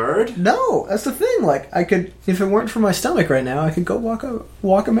tired? No, that's the thing. Like I could, if it weren't for my stomach right now, I could go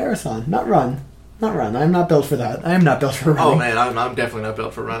walk a marathon, not run. I'm not built for that. I am not built for running. Oh man, I'm definitely not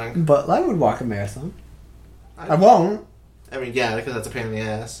built for running. But I would walk a marathon. I won't. I mean, yeah, because that's a pain in the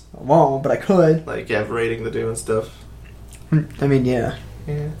ass. I won't, but I could. Like, rating to do and stuff. I mean, yeah.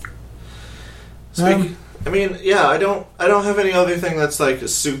 I mean, yeah, I don't have any other thing that's like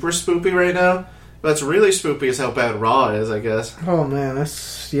super spoopy right now. What's really spoopy is how bad Raw is, I guess. Oh man,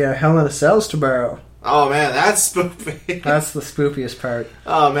 Hell in a Cell's tomorrow. Oh man, that's spoopy. That's the spoopiest part.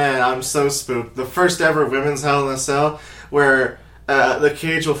 Oh man, I'm so spooked. The first ever women's Hell in a Cell, where the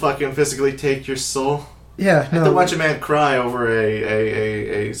cage will fucking physically take your soul. Yeah, I had to watch a man cry over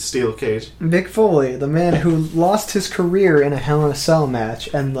a steel cage. Mick Foley, the man who lost his career in a Hell in a Cell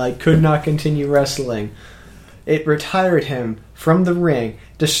match and like could not continue wrestling. It retired him from the ring,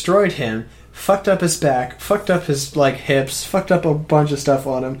 destroyed him, fucked up his back, fucked up his like hips, fucked up a bunch of stuff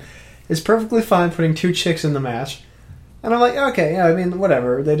on him. Is perfectly fine putting two chicks in the match. And I'm like, okay, yeah, I mean,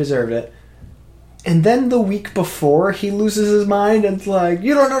 whatever, they deserved it. And then the week before, he loses his mind and it's like,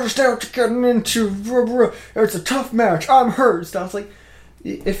 you don't understand what you're getting into. It's a tough match. I'm hurt. So I was like,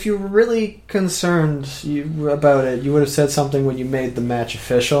 if you were really concerned about it, you would have said something when you made the match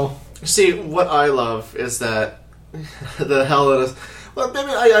official. See, what I love is that the Hell in a... Well,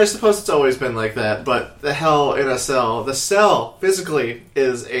 maybe I suppose it's always been like that, but the Hell in a Cell, the cell physically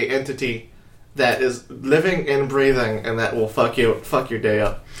is a entity that is living and breathing, and that will fuck your day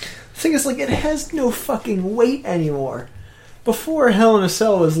up. The thing is, like, it has no fucking weight anymore. Before, Hell in a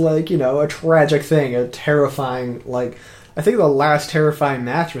Cell was like, a tragic thing, a terrifying, like, I think the last terrifying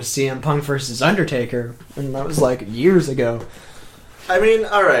match was CM Punk versus Undertaker, and that was like years ago. I mean,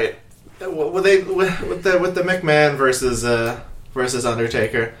 all right, with the McMahon versus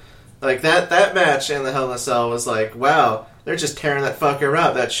Undertaker, like that match in the Hell in a Cell was like, wow, they're just tearing that fucker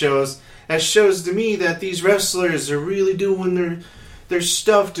up. That shows to me that these wrestlers are really doing their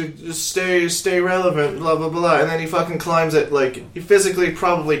stuff to just stay relevant, blah blah blah. And then he fucking climbs it, like he physically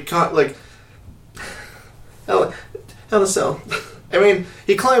probably can't, like Hell in a Cell. I mean,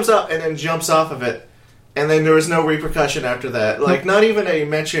 he climbs up and then jumps off of it, and then there was no repercussion after that. Like, not even a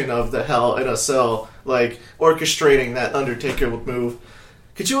mention of the Hell in a Cell, like, orchestrating that Undertaker would move.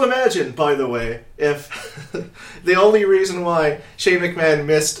 Could you imagine, by the way, if the only reason why Shane McMahon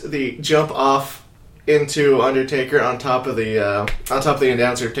missed the jump off into Undertaker on top of the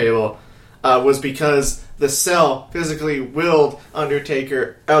announcer table was because the cell physically willed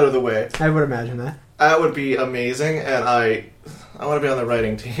Undertaker out of the way? I would imagine that. That would be amazing, and I I want to be on the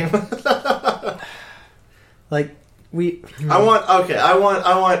writing team. Like I want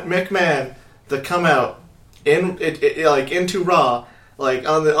McMahon to come out into Raw like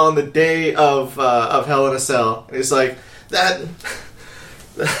on the day of Hell in a Cell. And he's like that.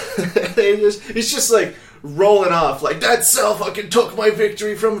 He's just like rolling off like that cell fucking took my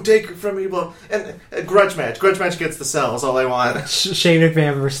victory from me, and a grudge match gets the cell is all I want. Shane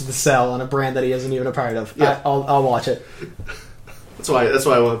McMahon versus the Cell on a brand that he isn't even a part of. Yeah. I'll watch it. That's why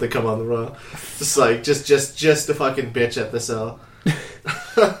I wanted to come on the Raw. Just to fucking bitch at the Cell.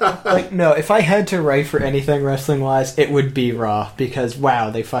 Like, no, if I had to write for anything wrestling wise, it would be Raw, because wow,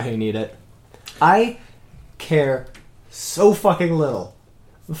 they fucking need it. I care so fucking little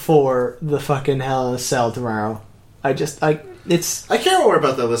for the fucking Hell in a Cell tomorrow. I care more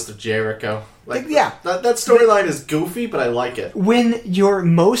about the list of Jericho. Like, yeah, that storyline is goofy, but I like it. When your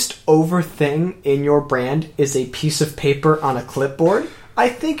most over thing in your brand is a piece of paper on a clipboard, I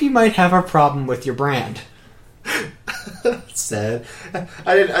think you might have a problem with your brand. Sad.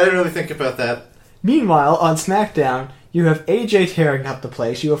 I didn't really think about that. Meanwhile, on SmackDown, you have AJ tearing up the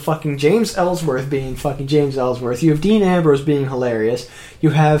place. You have fucking James Ellsworth being fucking James Ellsworth. You have Dean Ambrose being hilarious.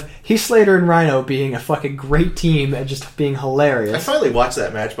 You have Heath Slater and Rhino being a fucking great team and just being hilarious. I finally watched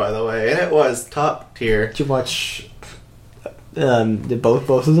that match, by the way, and it was top tier. Did you watch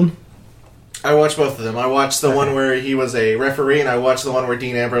both of them? I watched both of them. I watched the one where he was a referee, and I watched the one where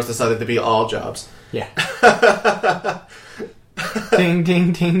Dean Ambrose decided to be all jobs. Yeah. Ding,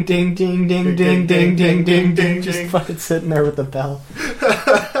 ding, ding, ding, ding, ding, ding, ding, ding, ding, ding. Just fucking sitting there with the bell.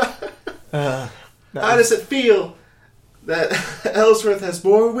 How does it feel that Ellsworth has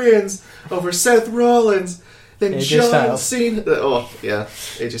more wins over Seth Rollins than John Cena? Oh, yeah.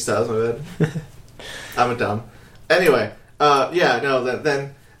 AJ Styles, my bad. I'm a dumb. Anyway,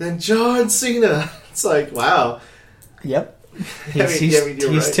 then John Cena. It's like, wow. Yep.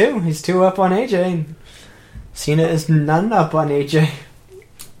 He's two. He's two up on AJ. Cena is none up on AJ.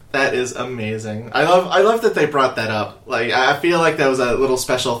 That is amazing. I love that they brought that up. Like, I feel like that was a little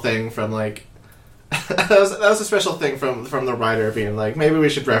special thing from like that was a special thing from the writer being like, maybe we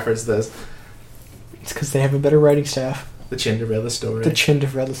should reference this. It's because they have a better writing staff. The Cinderella story.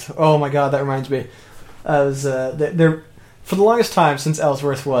 Oh my god, that reminds me. They're for the longest time since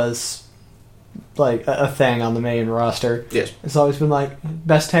Ellsworth was like a thing on the main roster. Yes, it's always been like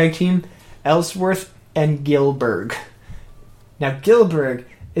best tag team, Ellsworth and Gillberg. Now Gillberg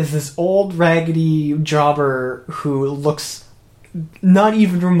is this old raggedy jobber who looks not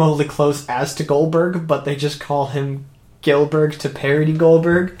even remotely close as to Goldberg, but they just call him Gillberg to parody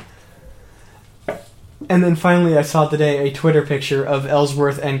Goldberg. And then finally I saw today a Twitter picture of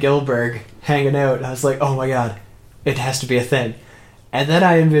Ellsworth and Gillberg hanging out, and I was like, oh my god, it has to be a thing. And then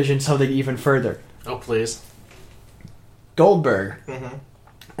I envisioned something even further. Oh, please. Goldberg, mm-hmm.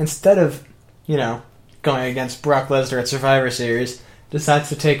 instead of, going against Brock Lesnar at Survivor Series, decides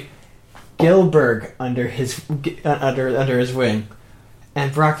to take Gillberg under his wing.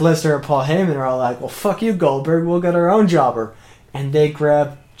 And Brock Lesnar and Paul Heyman are all like, well, fuck you, Goldberg, we'll get our own jobber. And they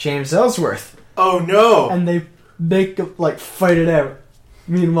grab James Ellsworth. Oh, no! And they make them, fight it out.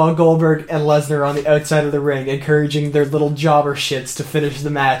 Meanwhile, Goldberg and Lesnar are on the outside of the ring, encouraging their little jobber shits to finish the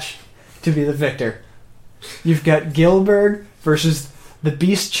match to be the victor. You've got Gillberg versus the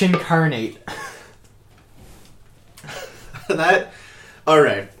Beast Chincarnate.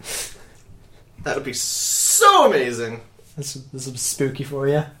 Alright. That would be so amazing. This is spooky for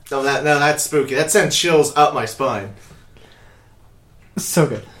you. No, that's spooky. That sends chills up my spine. So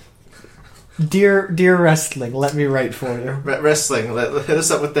good. Dear wrestling, let me write for you. Wrestling, hit us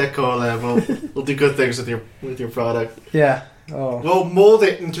up with that collab. We'll do good things with your product. Yeah. Oh. We'll mold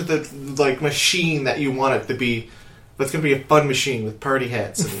it into the machine that you want it to be. But it's gonna be a fun machine with party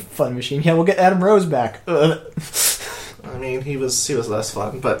hats. And fun machine. Yeah, we'll get Adam Rose back. I mean, he was less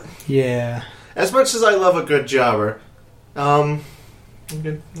fun, but yeah. As much as I love a good jobber, I'm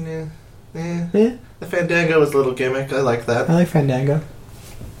good. Yeah. The Fandango was a little gimmick. I like that. I like Fandango.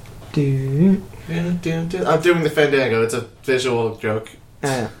 I'm doing the Fandango. It's a visual joke.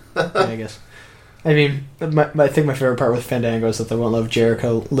 Yeah, I guess. I mean, I think my favorite part with Fandango is that they won't let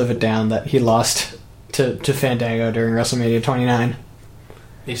Jericho live it down that he lost to Fandango during WrestleMania 29.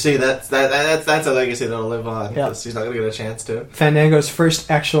 You see, that's a legacy that'll live on. Yep. He's not going to get a chance to. Fandango's first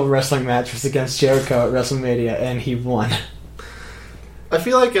actual wrestling match was against Jericho at WrestleMania, and he won. I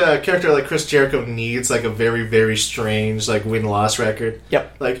feel like a character like Chris Jericho needs a very, very strange win-loss record.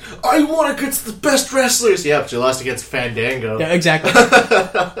 Yep. I won against the best wrestlers. Yeah, but you lost against Fandango. Yeah, exactly.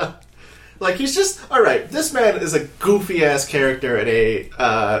 He's just alright. This man is a goofy ass character in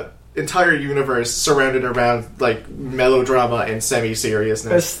entire universe surrounded around like melodrama and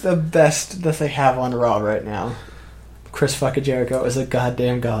semi-seriousness. It's the best that they have on Raw right now. Chris fucking Jericho is a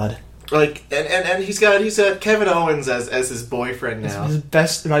goddamn god. Like, and he's got Kevin Owens as his boyfriend now. His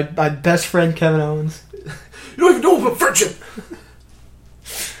best, my best friend Kevin Owens. You don't even know about friendship.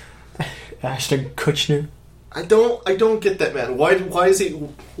 Ashton Kutcher. I don't get that, man. Why is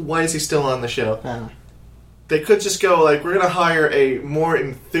he still on the show? I don't know. They could just go like, we're gonna hire a more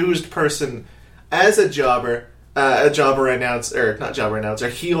enthused person as a jobber announcer, not jobber announcer,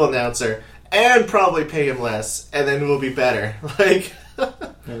 heel announcer, and probably pay him less, and then we'll be better. Like,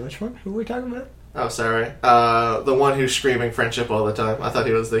 Wait, which one? Who are we talking about? oh, sorry, the one who's screaming friendship all the time. I thought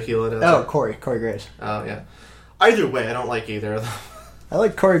he was the heel announcer. Oh, Corey Graves. Oh, yeah. Either way, I don't like either of them. I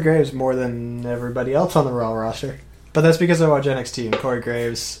like Corey Graves more than everybody else on the Raw roster, but that's because I watch NXT and Corey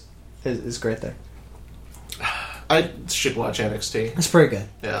Graves is great there. I should watch NXT. It's pretty good.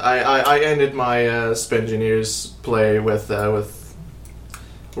 Yeah, I ended my Spengineers play with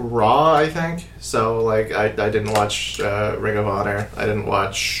Raw, I think. So, like, I didn't watch Ring of Honor. I didn't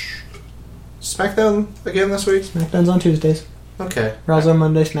watch SmackDown again this week. SmackDown's on Tuesdays. Okay. Raw's on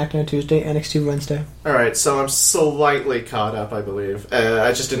Monday, SmackDown Tuesday, NXT Wednesday. Alright, so I'm slightly caught up, I believe.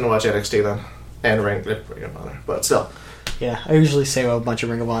 I just didn't watch NXT then. And Ring of Honor. But still. Yeah, I usually save a bunch of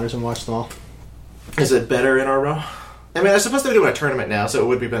Ring of Honors and watch them all. Is it better in a row? I mean, I suppose they're doing a tournament now, so it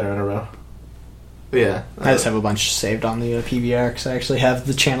would be better in a row. Yeah. I just have a bunch saved on the PVR because I actually have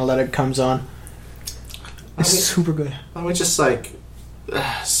the channel that it comes on. It's super good. Why don't we just, like,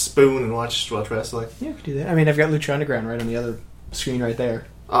 spoon and watch wrestling? Yeah, we could do that. I mean, I've got Lucha Underground right on the other screen right there.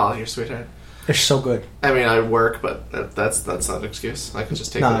 Oh, you're sweetheart. They're so good. I mean, I work, but that's not an excuse. I can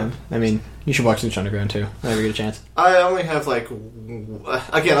just take it. I mean, you should watch Lucha Underground too. Whenever you get a chance. I only have I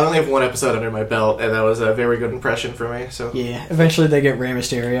only have one episode under my belt, and that was a very good impression for me. So Yeah, eventually they get Rey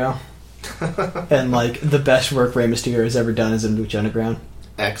Mysterio, and like the best work Rey Mysterio has ever done is in Lucha Underground.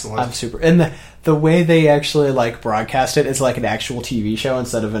 Excellent. I'm super, and the way they actually like broadcast it is like an actual TV show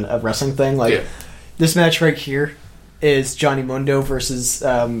instead of a wrestling thing. Like this match right here is Johnny Mundo versus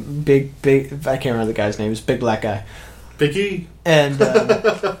big I can't remember the guy's name. It's big black guy. Biggie.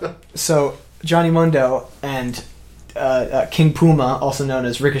 And so Johnny Mundo and King Puma, also known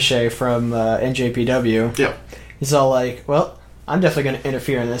as Ricochet from NJPW. Yeah. He's all like, well, I'm definitely going to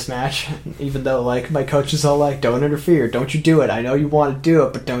interfere in this match, even though like my coach is all like, don't interfere, don't you do it. I know you want to do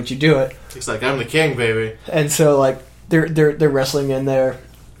it, but don't you do it. He's like, I'm the king, baby. And so like they're wrestling in there,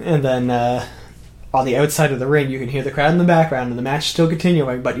 and then on the outside of the ring, you can hear the crowd in the background, and the match is still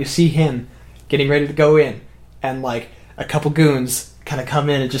continuing, but you see him getting ready to go in, and like a couple goons kind of come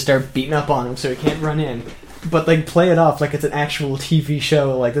in and just start beating up on him so he can't run in. But they play it off like it's an actual TV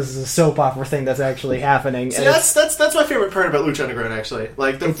show, like this is a soap opera thing that's actually happening. See, that's my favorite part about Lucha Underground, actually.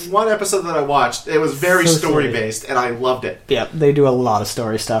 Like, the one episode that I watched, it was very so story-based, and I loved it. Yeah, they do a lot of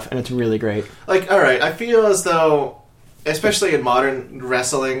story stuff, and it's really great. Like, alright, I feel as though, especially in modern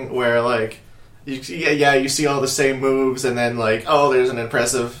wrestling, where, like, you see all the same moves, and then, like, oh, there's an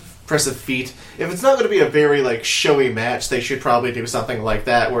impressive feat. If it's not going to be a very, like, showy match, they should probably do something like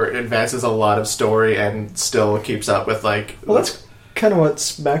that, where it advances a lot of story and still keeps up with, like... Well, that's kind of what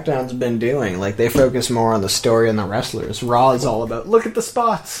SmackDown's been doing. Like, they focus more on the story and the wrestlers. Raw is all about, look at the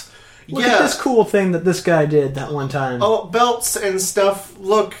spots! Look at this cool thing that this guy did that one time. Oh, belts and stuff.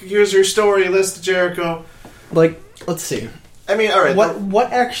 Look, here's your story list, Jericho. Like, let's see. I mean, alright.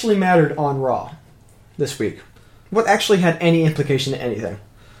 What actually mattered on Raw this week? What actually had any implication to anything?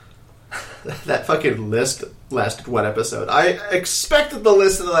 That fucking list lasted one episode. I expected the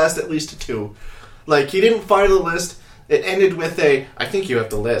list to last at least 2. Like, he didn't fire the list. It ended with I think you have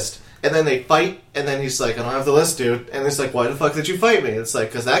the list. And then they fight, and then he's like, I don't have the list, dude. And it's like, why the fuck did you fight me? It's like,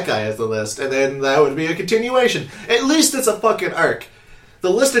 because that guy has the list. And then that would be a continuation. At least it's a fucking arc. The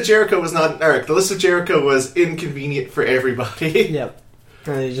list of Jericho was not an arc. The list of Jericho was inconvenient for everybody. Yep.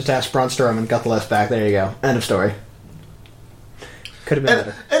 And you just asked Braun Strowman, got the list back. There you go. End of story. Could have been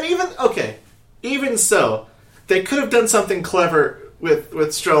better. And even so, they could have done something clever with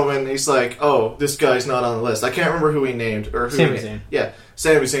Strowman. He's like, oh, this guy's not on the list. I can't remember who he named. Or who Sami Zayn. Yeah,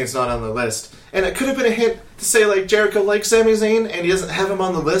 Sami Zayn's not on the list. And it could have been a hint to say, like, Jericho likes Sami Zayn, and he doesn't have him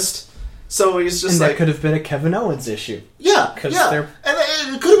on the list. So he's just and like... that could have been a Kevin Owens issue. Yeah. And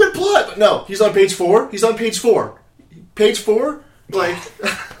it could have been plot, but no. He's on page 4. He's on page 4. Page 4? Like...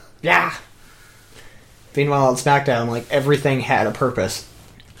 Yeah. Meanwhile, on SmackDown, like, everything had a purpose.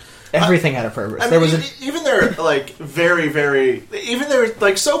 Everything had a purpose. I mean, even their, like, very, very... Even their,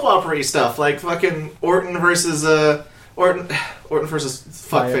 like, soap opera stuff, like fucking Orton versus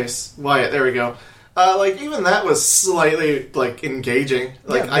fuckface Wyatt, there we go. Like, even that was slightly, like, engaging.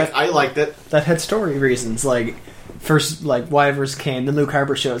 Like, Yeah, I liked it. That had story reasons. Like, first, like, Wyatt vs. Kane, then Luke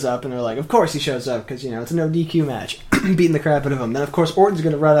Harper shows up, and they're like, of course he shows up, because, you know, it's a no DQ match. Beating the crap out of him. Then, of course, Orton's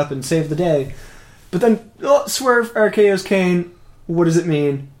going to run up and save the day. But then, Swerve RKO's Kane. What does it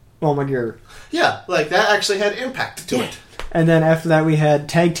mean? Oh my god. Yeah, like, that actually had impact to it. And then after that, we had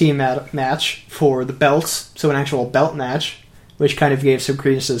tag team match for the belts, so an actual belt match, which kind of gave some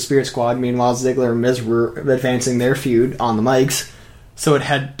credence to the Spirit Squad. Meanwhile, Ziggler and Miz were advancing their feud on the mics, so it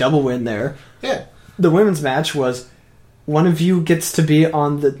had double win there. Yeah. The women's match was one of you gets to be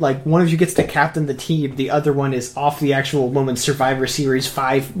on the one of you gets to captain the team, the other one is off the actual Women's Survivor Series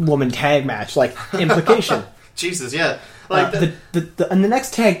 5-woman tag match, like implication. Jesus, yeah. Like and the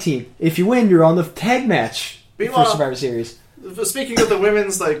next tag team, if you win, you're on the tag match for Survivor Series. Speaking of the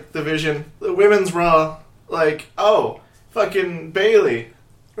women's, like, division, the women's Raw, like, fucking Bailey.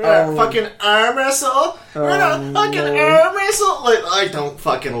 Fucking arm wrestle? Fucking arm wrestle? Like, I don't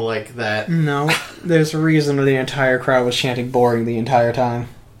fucking like that. No. There's a reason the entire crowd was chanting boring the entire time.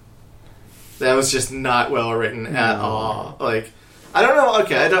 That was just not well written at all. Like, I don't know,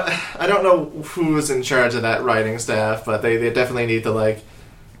 okay, I don't know who's in charge of that writing staff, but they definitely need to, like,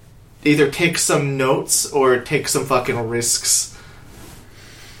 either take some notes or take some fucking risks.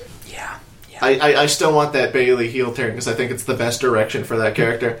 Yeah. I still want that Bailey heel turn because I think it's the best direction for that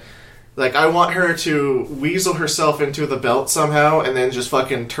character. Like, I want her to weasel herself into the belt somehow and then just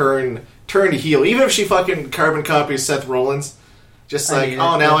fucking turn to heel. Even if she fucking carbon copies Seth Rollins. Just like,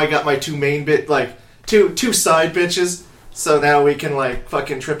 now I got my two main two side bitches, so now we can, like,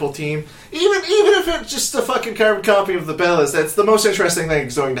 fucking triple team. Even if it's just a fucking carbon copy of the Bellas, that's the most interesting thing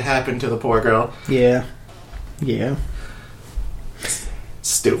that's going to happen to the poor girl. Yeah.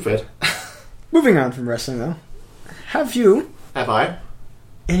 Stupid. Moving on from wrestling, though. Have I?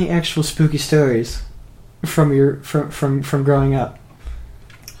 any actual spooky stories from your from growing up?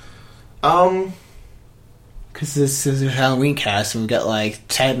 Because this is a Halloween cast, and we've got, like,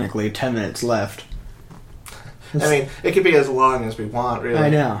 technically 10 minutes left. I mean, it could be as long as we want, really. I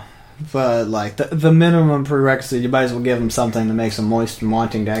know. But, like, the minimum prerequisite, you might as well give them something that makes them moist and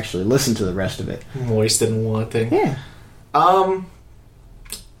wanting to actually listen to the rest of it. Moist and wanting. Yeah. I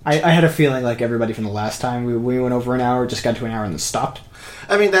had a feeling like everybody from the last time we went over an hour, just got to an hour and then stopped.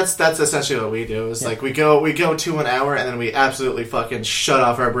 I mean, that's essentially what we do. Is like we go to an hour and then we absolutely fucking shut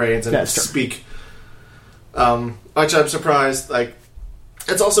off our brains and speak. Which I'm surprised. Like,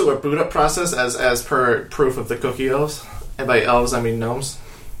 it's also a boot up process as per proof of the cookie elves, and by elves I mean gnomes.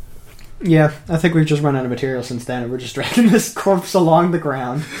 Yeah, I think we've just run out of material since then, and we're just dragging this corpse along the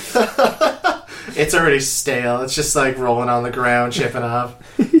ground. It's already stale. It's just like rolling on the ground, chipping off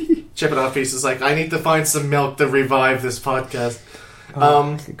pieces. Like, I need to find some milk to revive this podcast.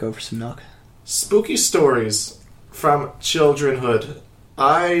 I could go for some milk. Spooky stories from childrenhood.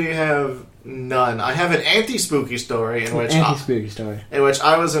 I have none. I have an anti-spooky story in which I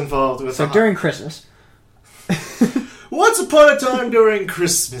was involved with. So during Christmas. Once upon a time during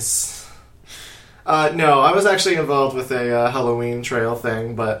Christmas. No, I was actually involved with a Halloween trail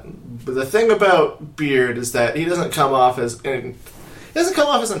thing, but the thing about Beard is that he doesn't come off as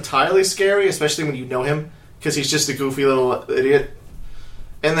entirely scary, especially when you know him, because he's just a goofy little idiot.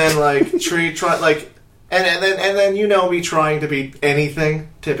 And then, like, and then you know me trying to be anything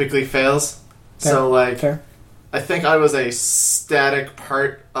typically fails. Fair. So, like, Fair. I think I was a static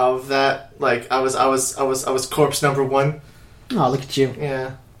part of that. Like, I was corpse number one. Oh, look at you.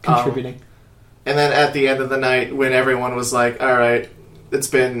 Yeah. Contributing. And then at the end of the night, when everyone was like, all right, it's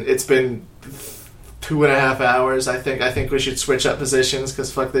been 2.5 hours, I think we should switch up positions,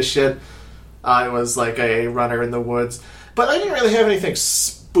 because fuck this shit. I was like a runner in the woods. But I didn't really have anything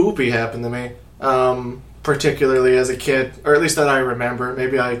spoopy happen to me, particularly as a kid, or at least that I remember.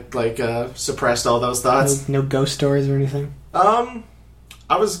 Maybe I, like, suppressed all those thoughts. No ghost stories or anything? Oddly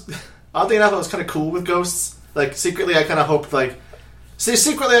enough, I was kind of cool with ghosts. Like, secretly I kind of hoped, that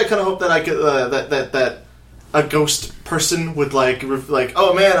I could, that a ghost person would, like,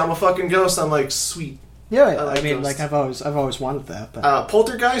 oh man, I'm a fucking ghost. I'm like, sweet. Yeah, I mean, ghosts. like, I've always wanted that. But.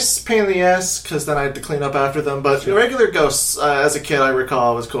 Poltergeists, pain in the ass, because then I had to clean up after them. But regular ghosts, as a kid, I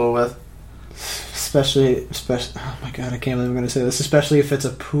recall I was cool with. Especially, oh my god, I can't believe I'm going to say this. Especially if it's a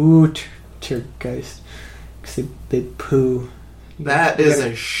poltergeist, because they poo. That is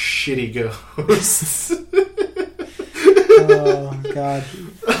a shitty ghost. Oh god.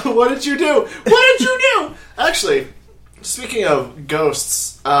 What did you do? Actually, speaking of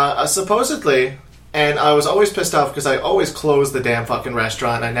ghosts, supposedly, and I was always pissed off because I always closed the damn fucking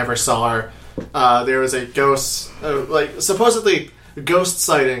restaurant and I never saw her. There was a ghost, supposedly ghost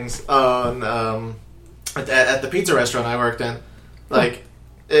sightings on at the pizza restaurant I worked in, like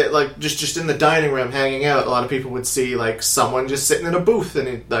just in the dining room hanging out, a lot of people would see like someone just sitting in a booth,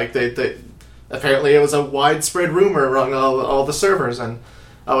 and they apparently it was a widespread rumor among all the servers, and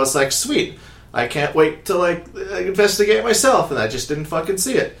I was like, sweet, I can't wait to like investigate myself, and I just didn't fucking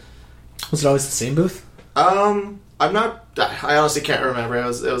see it. Was it always the same booth? I honestly can't remember. It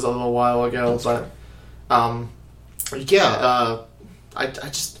was a little while ago, but I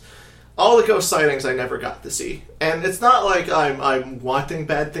just all the ghost sightings I never got to see, and it's not like I'm wanting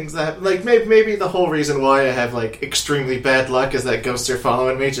bad things to happen. Like maybe the whole reason why I have like extremely bad luck is that ghosts are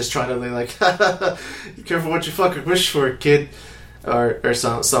following me, just trying to be like, be careful what you fucking wish for, kid, or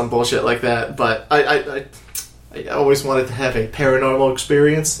some bullshit like that. But I always wanted to have a paranormal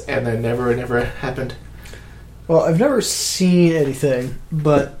experience, and that never happened. Well, I've never seen anything,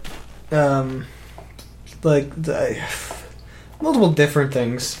 but multiple different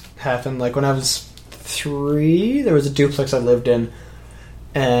things happened. Like when I was 3, there was a duplex I lived in,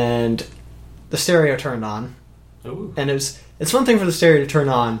 and the stereo turned on. Ooh. And it's one thing for the stereo to turn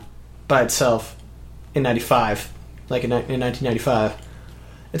on by itself in 95, like in 1995.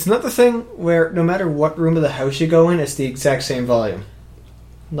 It's another thing where no matter what room of the house you go in, it's the exact same volume.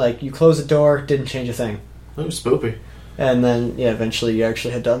 Like, you close the door, didn't change a thing. Oh, spoopy. And then, eventually you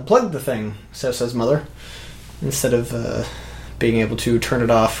actually had to unplug the thing, so says Mother, instead of being able to turn it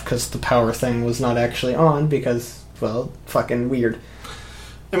off because the power thing was not actually on because, well, fucking weird.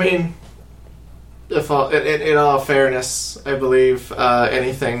 I mean, in all fairness, I believe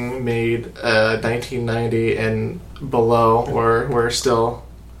anything made 1990 and below we're still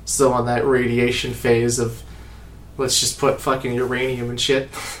on that radiation phase of let's just put fucking uranium and shit.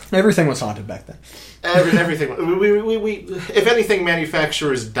 Everything was haunted back then. Everything. We if anything,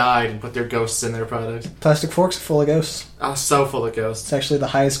 manufacturers died and put their ghosts in their products. Plastic forks are full of ghosts. Oh, so full of ghosts. It's actually the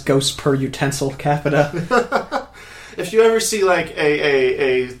highest ghost per utensil capita. If you ever see like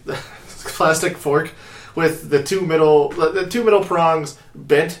a plastic fork with the two middle prongs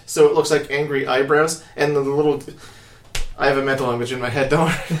bent so it looks like angry eyebrows, and the little... I have a mental image in my head, don't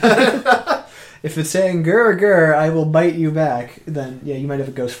worry. If it's saying, "Grr, grr, I will bite you back," then, yeah, you might have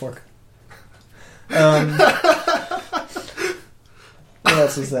a ghost fork. What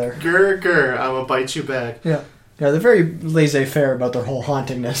else is there? Grr, grr, I'm gonna bite you back. Yeah. Yeah, they're very laissez-faire about their whole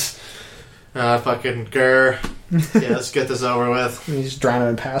hauntingness. Fucking grr. Yeah, let's get this over with. You just drown them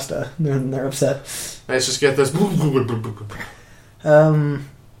in pasta, and they're upset. Let's just get this... But I'm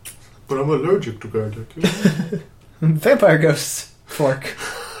allergic to garlic. Vampire ghost fork.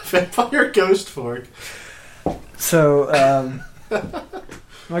 Vampire ghost fork. So,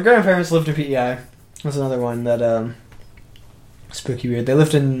 my grandparents lived in PEI. That's another one that, spooky weird. They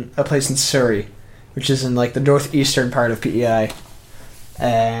lived in a place in Surrey, which is in, like, the northeastern part of PEI.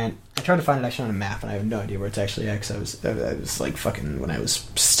 And I tried to find it actually on a map, and I have no idea where it's actually at, because I was, like, fucking when I was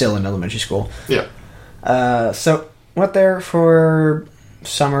still in elementary school. Yeah. So, went there for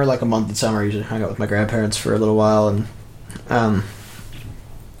summer, like a month in summer. Usually hung out with my grandparents for a little while, and,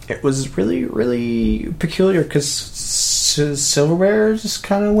 it was really, really peculiar because silverware just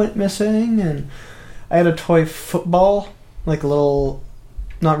kind of went missing, and I had a toy football, like a little,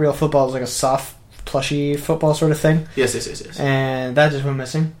 not real football, it was like a soft, plushy football sort of thing. Yes. And that just went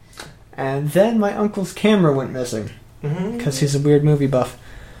missing. And then my uncle's camera went missing because he's a weird movie buff.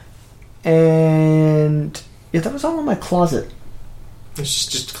 And yeah, that was all in my closet. It's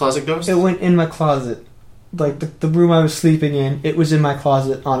just a closet ghost? It went in my closet. Like, the room I was sleeping in, it was in my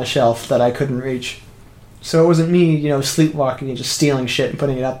closet on a shelf that I couldn't reach. So it wasn't me, sleepwalking and just stealing shit and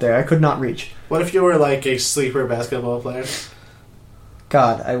putting it up there. I could not reach. What if you were, like, a sleeper basketball player?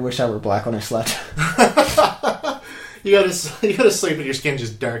 God, I wish I were black when I slept. You gotta sleep and your skin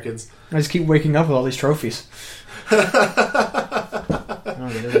just darkens. I just keep waking up with all these trophies. I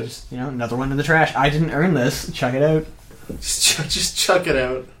don't get it. Just, another one in the trash. I didn't earn this. Chuck it out. Just chuck it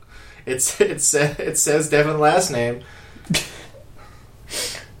out. It says Devin last name.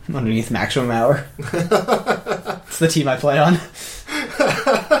 Underneath Maximum Hour. It's the team I play on. It's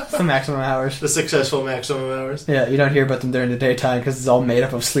the Maximum Hours. The successful Maximum Hours. Yeah, you don't hear about them during the daytime because it's all made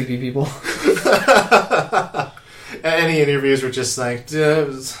up of sleepy people. Any interviews were just like, it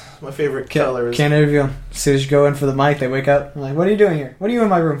was my favorite color. Can't interview them. As soon as you go in for the mic, they wake up. I'm like, what are you doing here? What are you in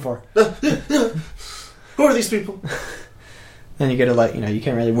my room for? Who are these people? Then you gotta you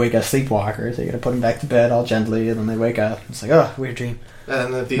can't really wake a sleepwalker, so you gotta put them back to bed all gently, and then they wake up. It's like, oh, weird dream.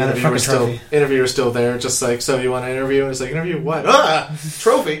 And the interviewer's still there, just like, so you want to interview? And it's like, interview what?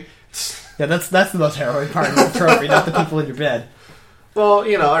 Trophy! Yeah, that's the most harrowing part of the trophy, not the people in your bed. Well,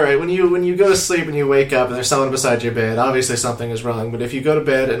 you know, all right. When you go to sleep and you wake up and there's someone beside your bed, obviously something is wrong. But if you go to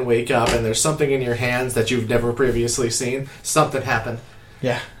bed and wake up and there's something in your hands that you've never previously seen, something happened.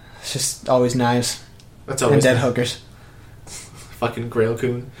 Yeah, it's just always knives That's always and dead hookers. fucking Grail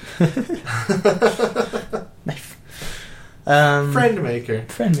Coon. Knife. Friend maker.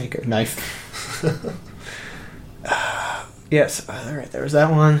 Friend maker. Knife. Yes, alright, there was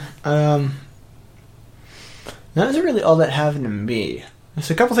that one. That isn't really all that happened to me. There's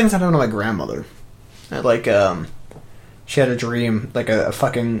a couple things that happened to my grandmother. Like, she had a dream, like a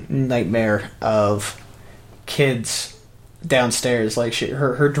fucking nightmare of kids downstairs. Like,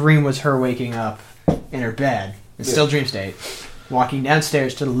 her dream was her waking up in her bed, in still dream state, walking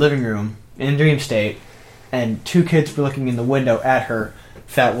downstairs to the living room in dream state, and two kids were looking in the window at her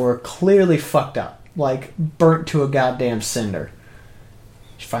that were clearly fucked up. Like, burnt to a goddamn cinder.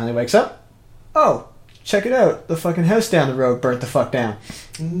 She finally wakes up. Oh, check it out. The fucking house down the road burnt the fuck down.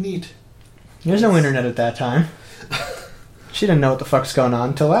 Neat. There's no internet at that time. She didn't know what the fuck's going on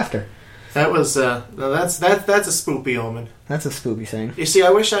until after. That was that's a spoopy omen. That's a spoopy thing. You see,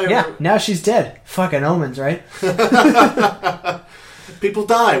 I wish I Yeah, now she's dead. Fucking omens, right? People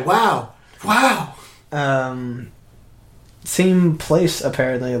die. Wow. Same place,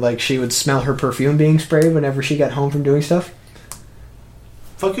 apparently. Like, she would smell her perfume being sprayed whenever she got home from doing stuff.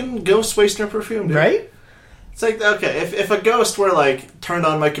 Fucking ghosts wasting her perfume, dude. Right? It's like, okay, if a ghost were, like, turned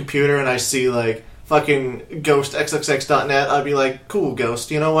on my computer and I see, like, fucking ghostxxx.net, I'd be like, cool,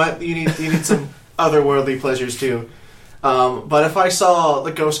 ghost, you know what? You need some otherworldly pleasures, too. But if I saw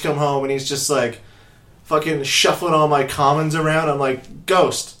the ghost come home and he's just, like, fucking shuffling all my commons around, I'm like,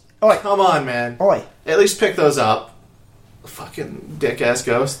 ghost, Oi. come on, man. Oi. At least pick those up. Fucking dick-ass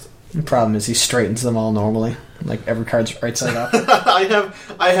ghost. The problem is he straightens them all normally. Like, every card's right side up.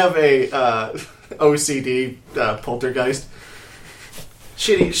 I have a OCD poltergeist.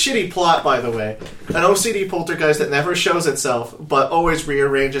 Shitty plot, by the way. An OCD poltergeist that never shows itself, but always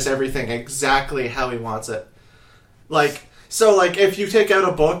rearranges everything exactly how he wants it. Like, so, like, if you take out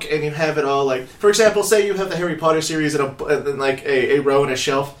a book and you have it all, like, for example, say you have the Harry Potter series in like a row and a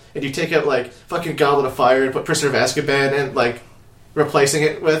shelf, and you take out, like, fucking Goblet of Fire and put Prisoner of Azkaban and, like, replacing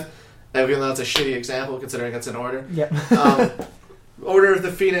it with, even though that's a shitty example considering it's in order. Yep. Order of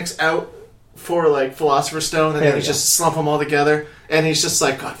the Phoenix out for, like, Philosopher's Stone, and then he's just slump them all together, and he's just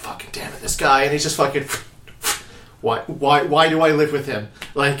like, God fucking damn it, this guy, and he's just fucking, why do I live with him?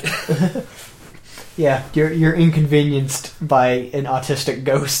 Like, Yeah, you're inconvenienced by an autistic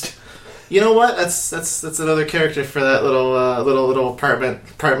ghost. you know what? That's another character for that little apartment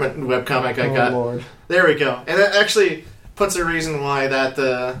webcomic I got. Lord. There we go, and that actually puts a reason why that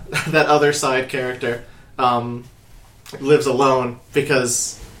that other side character lives alone,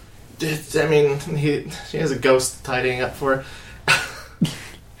 because I mean he has a ghost tidying up for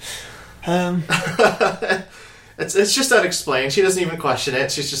her. It's just unexplained. She doesn't even question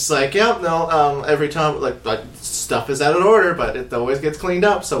it. She's just like, yeah, no. Every time, like stuff is out of order, but it always gets cleaned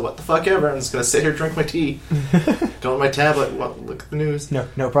up. So what the fuck ever? I'm just gonna sit here, drink my tea, go on my tablet, look at the news.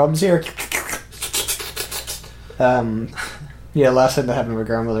 No problems here. Yeah, last thing that happened to my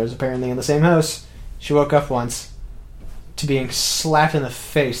grandmother is apparently in the same house. She woke up once to being slapped in the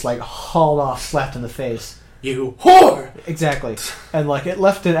face, like hauled off, slapped in the face. You whore! Exactly. And like it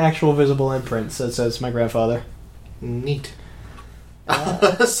left an actual visible imprint, so it says my grandfather. Neat.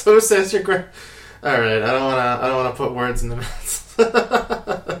 So says your grand. All right, I don't wanna put words in the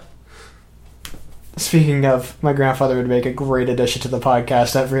mouth. Speaking of, my grandfather would make a great addition to the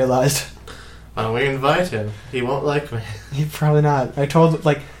podcast, I've realized. Why don't we invite him? He won't like me. He probably not. I told,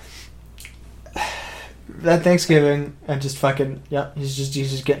 like, that Thanksgiving, and just fucking, yep, he's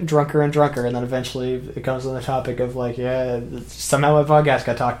just getting drunker and drunker, and then eventually it comes on the topic of, like, yeah, somehow my podcast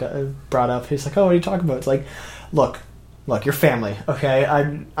got brought up. He's like, oh, what are you talking about? It's like, look, your family, okay?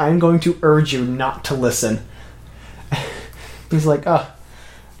 I'm going to urge you not to listen. He's like, oh,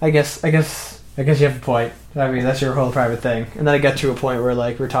 I guess you have a point. I mean, that's your whole private thing. And then I got to a point where,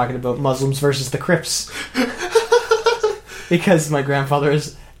 like, we're talking about Muslims versus the Crips. Because my grandfather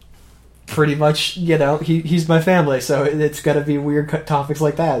is pretty much, you know, he's my family, so it's got to be weird topics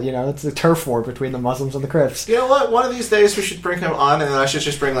like that, you know? It's a turf war between the Muslims and the Crips. You know what? One of these days we should bring him on, and then I should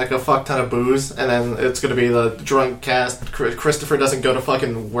just bring, like, a fuck ton of booze, and then it's going to be the drunk cast. Christopher doesn't go to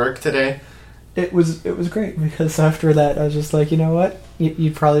fucking work today. It was great, because after that, I was just like, you know what?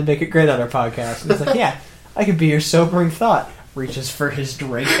 You'd probably make it great on our podcast. And he's like, yeah, I could be your sobering thought. Reaches for his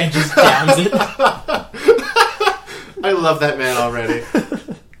drink and just downs it. I love that man already.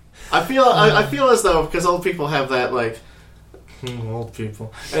 I feel as though, because old people have that, like... old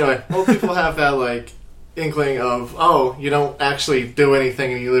people. Anyway, old people have that, like, inkling of, oh, you don't actually do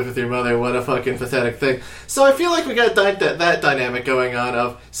anything and you live with your mother. What a fucking pathetic thing. So I feel like we got that dynamic going on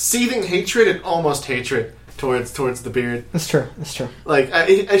of seething hatred and almost hatred towards the beard. That's true. Like,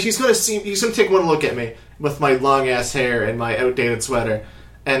 he's gonna take one look at me with my long ass hair and my outdated sweater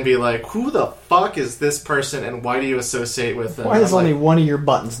and be like, who the fuck is this person and why do you associate with them? Why is only one of your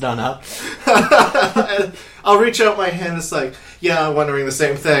buttons done up? And I'll reach out my hand, it's like, yeah, I'm wondering the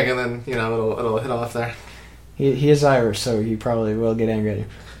same thing, and then, it'll hit off there. He is Irish, so he probably will get angry at you.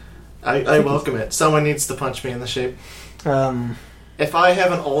 I welcome it. Someone needs to punch me in the shape. If I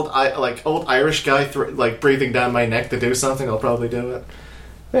have an old Irish guy breathing down my neck to do something, I'll probably do it.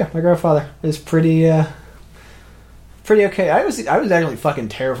 Yeah, my grandfather is pretty okay. I was actually fucking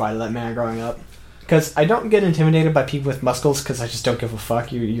terrified of that man growing up. Because I don't get intimidated by people with muscles, because I just don't give a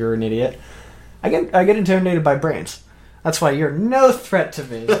fuck. You're an idiot. I get intimidated by brains. That's why you're no threat to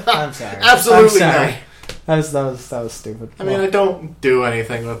me. I'm sorry. Absolutely not. That was stupid. I mean, I don't do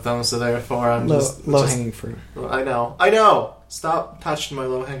anything with them, so therefore I'm low hanging fruit. I know. Stop touching my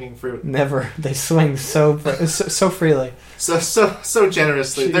low hanging fruit. Never. They swing so freely. So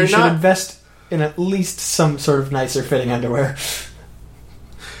generously. You should invest in at least some sort of nicer fitting underwear.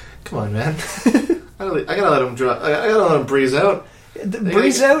 Come on, man. I gotta let them dry. I gotta let them breeze out.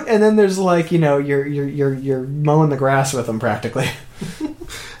 Breeze out, and then there's you're mowing the grass with them practically. How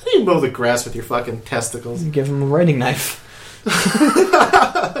do you mow the grass with your fucking testicles? Give them a writing knife.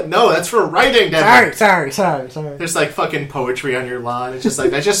 No, that's for writing. Sorry. There's fucking poetry on your lawn. It's just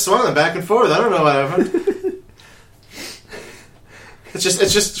I just swung them back and forth. I don't know what happened. It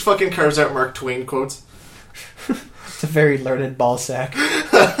just fucking carves out Mark Twain quotes. It's a very learned ball sack.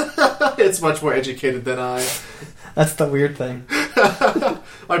 It's much more educated than I. That's the weird thing.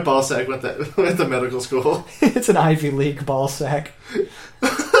 My ball sack went to medical school. It's an Ivy League ball sack.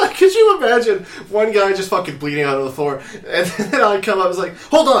 Could you imagine one guy just fucking bleeding out on the floor, and then I come up and was like,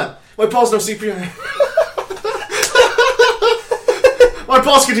 hold on, my balls no CPR. My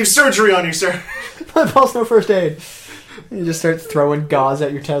balls can do surgery on you, sir. My balls no first aid. You just start throwing gauze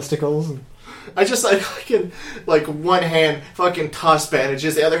at your testicles. I just fucking one hand fucking toss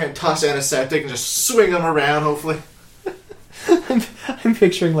bandages, the other hand toss antiseptic, and just swing them around. Hopefully, I'm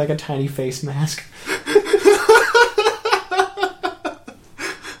picturing a tiny face mask.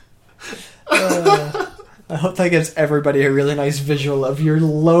 I hope that gives everybody a really nice visual of your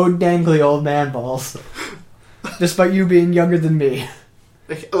low, dangly old man balls, despite you being younger than me.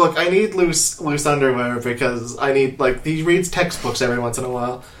 Look, I need loose underwear because I need he reads textbooks every once in a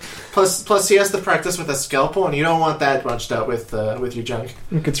while. Plus, he has to practice with a scalpel, and you don't want that bunched up with your junk.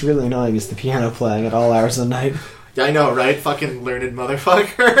 Look, it's really annoying is the piano playing at all hours of the night. Yeah, I know, right? Fucking learned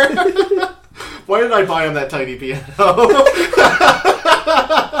motherfucker. Why did I buy him that tiny piano?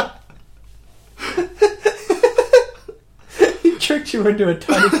 He tricked you into a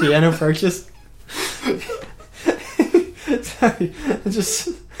tiny piano purchase. Sorry,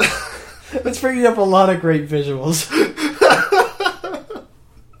 it's bringing up a lot of great visuals.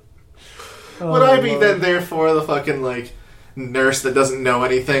 Would I be then therefore the fucking nurse that doesn't know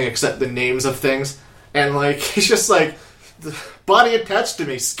anything except the names of things, and he's just the body attached to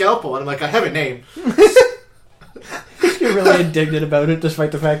me, scalpel, and I'm I have a name. You're really indignant about it,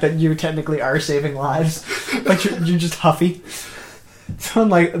 despite the fact that you technically are saving lives, but you're just huffy. So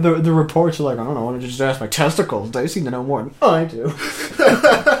the reports are I don't know, I want to just ask my testicles. They seem to know more than I do.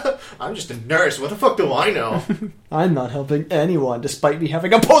 I'm just a nurse. What the fuck do I know? I'm not helping anyone, despite me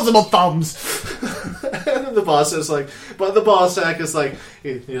having opposable thumbs. And then the boss is but the ball sack is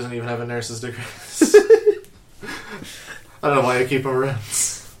he doesn't even have a nurse's degree. I don't know why I keep him around.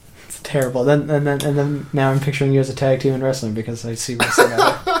 It's terrible. Then now I'm picturing you as a tag team in wrestling because I see wrestling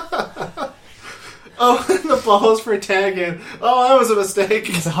out there. Oh, and the balls for tagging. Oh, that was a mistake.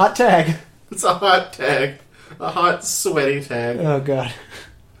 It's a hot tag. It's a hot tag. A hot, sweaty tag. Oh, God.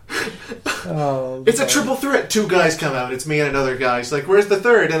 Oh, it's a triple threat. Two guys come out. It's me and another guy. He's where's the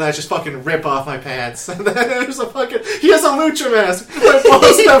third? And I just fucking rip off my pants. And then there's a fucking... He has a lucha mask. My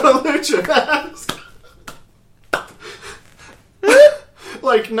balls have a lucha mask.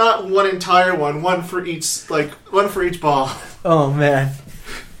 Not one entire one. One for each ball. Oh, man.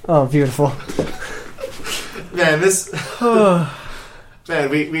 Oh, beautiful. Man, this... Man,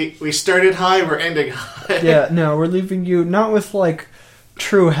 we started high, we're ending high. Yeah, no, we're leaving you not with,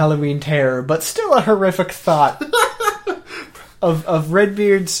 true Halloween terror, but still a horrific thought of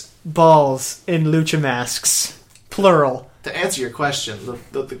Redbeard's balls in lucha masks. Plural. To answer your question,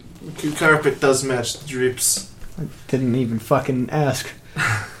 the carpet does match the drapes. I didn't even fucking ask.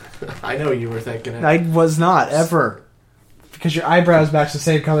 I know you were thinking it. I was not, ever. Because your eyebrows match the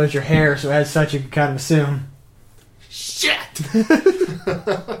same color as your hair, so as such, you can kind of assume. Shit!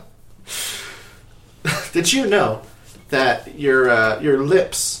 Did you know that your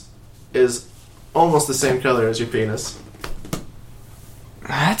lips is almost the same color as your penis?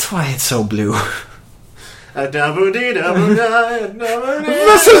 That's why it's so blue. This has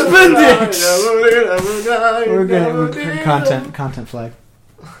been We're gonna content flag.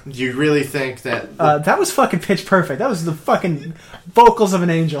 You really think that... that was fucking pitch perfect. That was the fucking vocals of an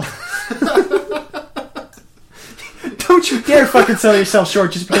angel. Don't you dare fucking sell yourself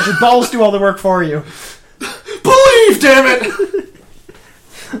short just because your balls do all the work for you. Believe, damn it!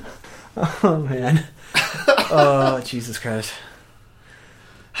 Oh, man. Oh, Jesus Christ.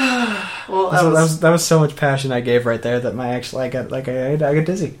 Well, that was so much passion I gave right there that I got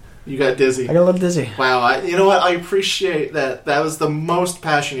dizzy. You got dizzy. I got a little dizzy. Wow, you know what? I appreciate that. That was the most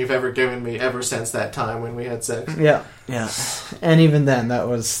passion you've ever given me ever since that time when we had sex. Yeah. And even then, that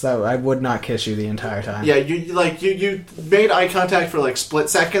I would not kiss you the entire time. Yeah, you made eye contact for like split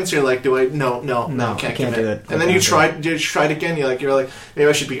seconds. You're like, no, can't do it. And then you tried again. You're like, maybe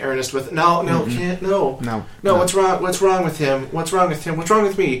I should be earnest with. No, can't. No. What's wrong? What's wrong with him? What's wrong with him? What's wrong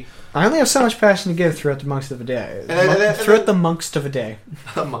with me? I only have so much passion to give throughout the monks of a day. Throughout the monks of a day.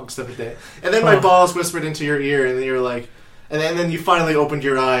 Amongst of a day. And then my balls whispered into your ear, and then you were like, and then you finally opened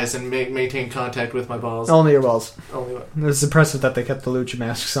your eyes and maintained contact with my balls. Only your balls. Only. It was impressive that they kept the lucha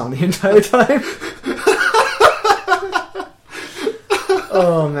masks on the entire time.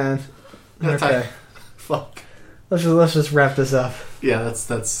 Oh man. Okay. Fuck. Let's just wrap this up. Yeah,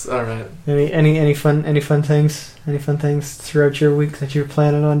 that's all right. Any fun things? Any fun things throughout your week that you're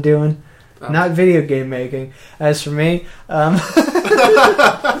planning on doing? Not video game making. As for me, let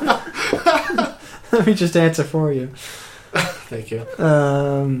me just answer for you. Thank you.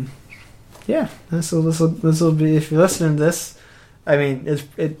 Yeah, this will be, if you're listening to this. I mean,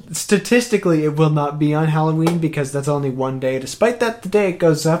 statistically, it will not be on Halloween because that's only one day. Despite that, the day it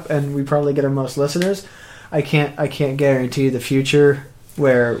goes up, and we probably get our most listeners. I can't guarantee the future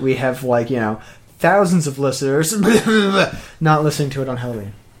where we have thousands of listeners not listening to it on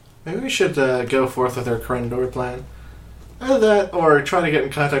Halloween. Maybe we should go forth with our Crendor plan. Either that, or try to get in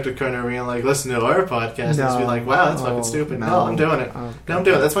contact with Crendor and listen to our podcast and just be like, wow, that's fucking stupid. No, I'm doing it. I'm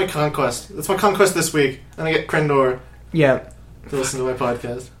doing it. That's my conquest. That's my conquest this week. I'm gonna get Crendor to listen to my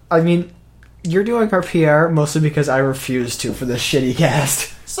podcast. I mean, you're doing our PR mostly because I refuse to for this shitty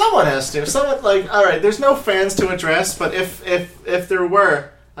cast. Someone has to. All right, there's no fans to address, but if there were,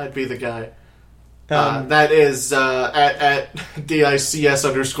 I'd be the guy. That is at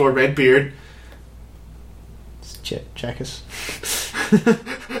DICS_Redbeard. Check us.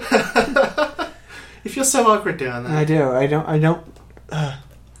 You feel so awkward doing that. I do. I don't.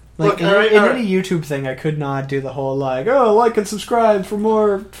 Look, in any YouTube thing, I could not do the whole like and subscribe for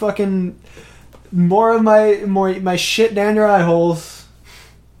more of my shit down your eye holes.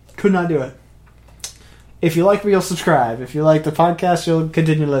 Could not do it. If you like me, you'll subscribe. If you like the podcast, you'll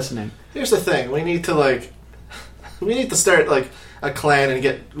continue listening. Here's the thing: we need to start a clan and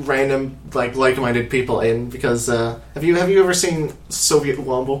get random like-minded people in because have you ever seen Soviet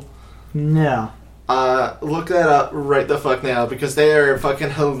Womble? No. Look that up right the fuck now because they are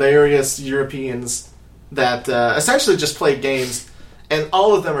fucking hilarious Europeans that essentially just play games, and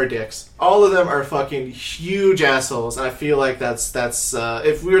all of them are dicks. All of them are fucking huge assholes, and I feel like that's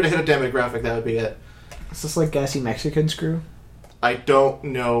if we were to hit a demographic, that would be it. Is this like Gassy Mexican Screw? I don't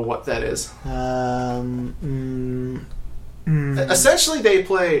know what that is. Essentially, they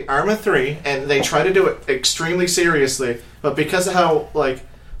play Arma 3, and they try to do it extremely seriously, but because of how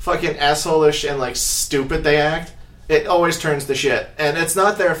fucking asshole-ish and stupid they act, it always turns to shit. And it's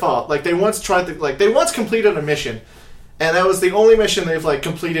not their fault. They once completed a mission, and that was the only mission they've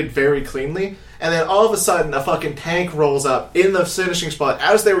completed very cleanly. And then all of a sudden, a fucking tank rolls up in the finishing spot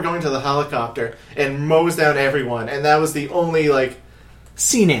as they were going to the helicopter and mows down everyone. And that was the only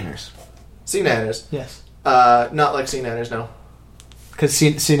Sea Nanners. Sea Nanners. Yes. Not like Sea Nanners, no. Because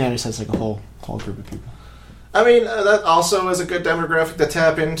Sea Nanners has a whole group of people. I mean, that also is a good demographic to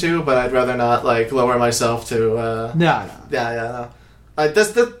tap into, but I'd rather not lower myself to. No. Yeah. I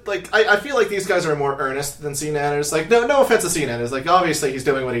feel like these guys are more earnest than Sea Nanners. No offense to Sea Nanners. Obviously he's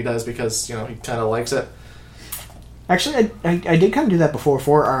doing what he does because he kind of likes it. Actually, I did kind of do that before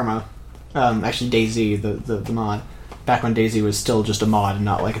for Arma. Actually, DayZ, the mod, back when DayZ was still just a mod and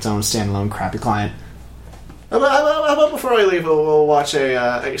not its own standalone crappy client. How about before I leave, we'll watch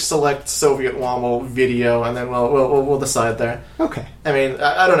a select Soviet Womble video, and then we'll decide there. Okay. I mean,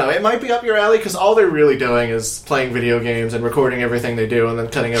 I don't know. It might be up your alley because all they're really doing is playing video games and recording everything they do, and then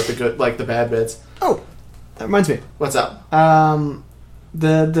cutting out the good, the bad bits. Oh, That reminds me. What's up?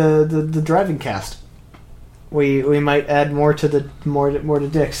 The driving cast. We might add more to the more to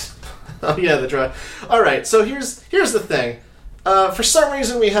dicks. Oh yeah, the drive. All right, so here's the thing. For some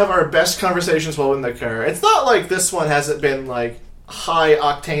reason, we have our best conversations while in the car. It's not like this one hasn't been like high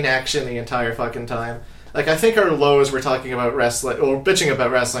octane action the entire fucking time. Like I think our lows were talking about wrestling or bitching about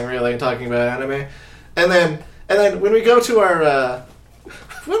wrestling really and talking about anime, and then when we go to our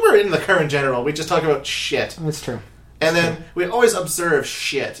when we're in the car in general, we just talk about shit. That's true. And then we always observe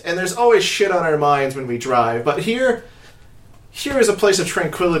shit, and there's always shit on our minds when we drive. But here is a place of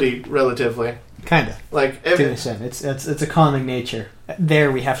tranquility, relatively. Kinda. Like To an extent, it's a calming nature.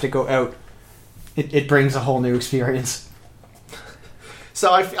 There, we have to go out. It brings a whole new experience.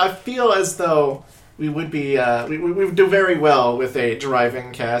 So I feel as though we would be we would do very well with a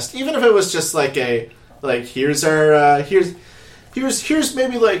driving cast, even if it was just like here's our here's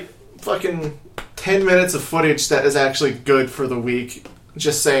maybe like fucking 10 minutes of footage that is actually good for the week.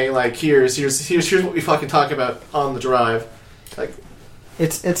 Just saying like here's what we fucking talk about on the drive. Like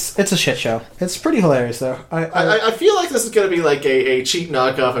it's a shit show. It's pretty hilarious though. I feel like this is going to be like a cheap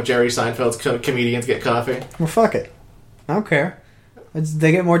knockoff of Jerry Seinfeld's Comedians Get Coffee. Well, fuck it. I don't care.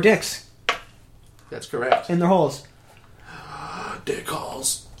 They get more dicks That's correct. in their holes. Dick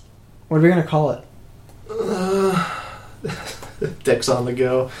holes. What are we gonna call it? Dicks on the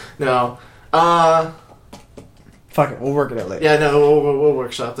go. No. Fuck it. We'll work it out later. Yeah, no, we'll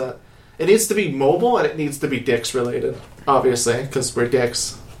workshop that. It needs to be mobile and it needs to be dicks related, obviously, because we're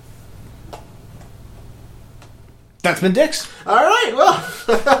dicks. That's been dicks. All right,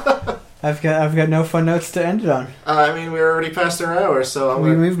 well, I've got no fun notes to end it on. I mean, we're already past our hour, so I'm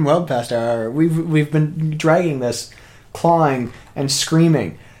gonna... We've been well past our hour. We've been dragging this, clawing and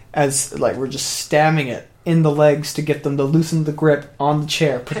screaming as like we're just stabbing it in the legs to get them to loosen the grip on the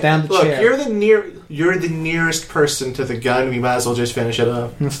chair, put down the Look, chair. you're the nearest person to the gun. We might as well just finish it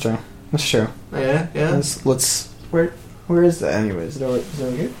up. That's true. That's true. Yeah. Let's where is that? Anyways, is it over here? Is it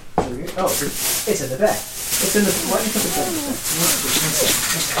over here? Oh, it's in the back. It's in the. Why don't you put the gun?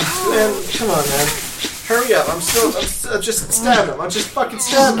 Man, come on, man. Hurry up! I'm just stab him. I'm just fucking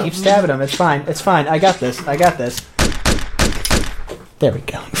stab him. Keep stabbing him. It's fine. It's fine. I got this. There we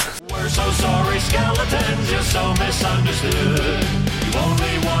go. We're so sorry, skeletons, you're so misunderstood. You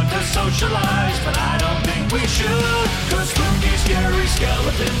only want to socialize, but I don't think we should. Cause spooky, scary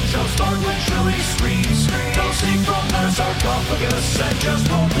skeletons show startling, shrilly screams. They'll sing from their sarcophagus and just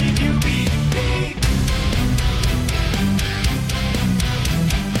won't leave you be.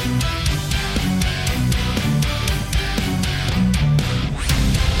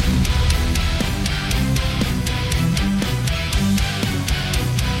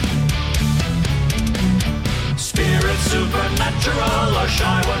 Supernatural or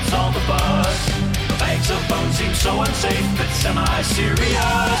shy, what's all the fuss? The bags of bones seem so unsafe, it's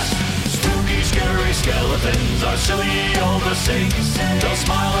semi-serious. Spooky, scary skeletons are silly all the same. They'll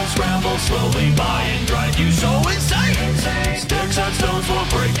smile and scramble slowly by and drive you so insane. Sticks and stones will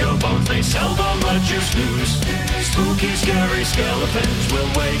break your bones, they seldom let you snooze. Spooky, scary skeletons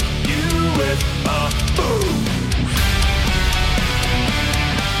will wake you with a boom.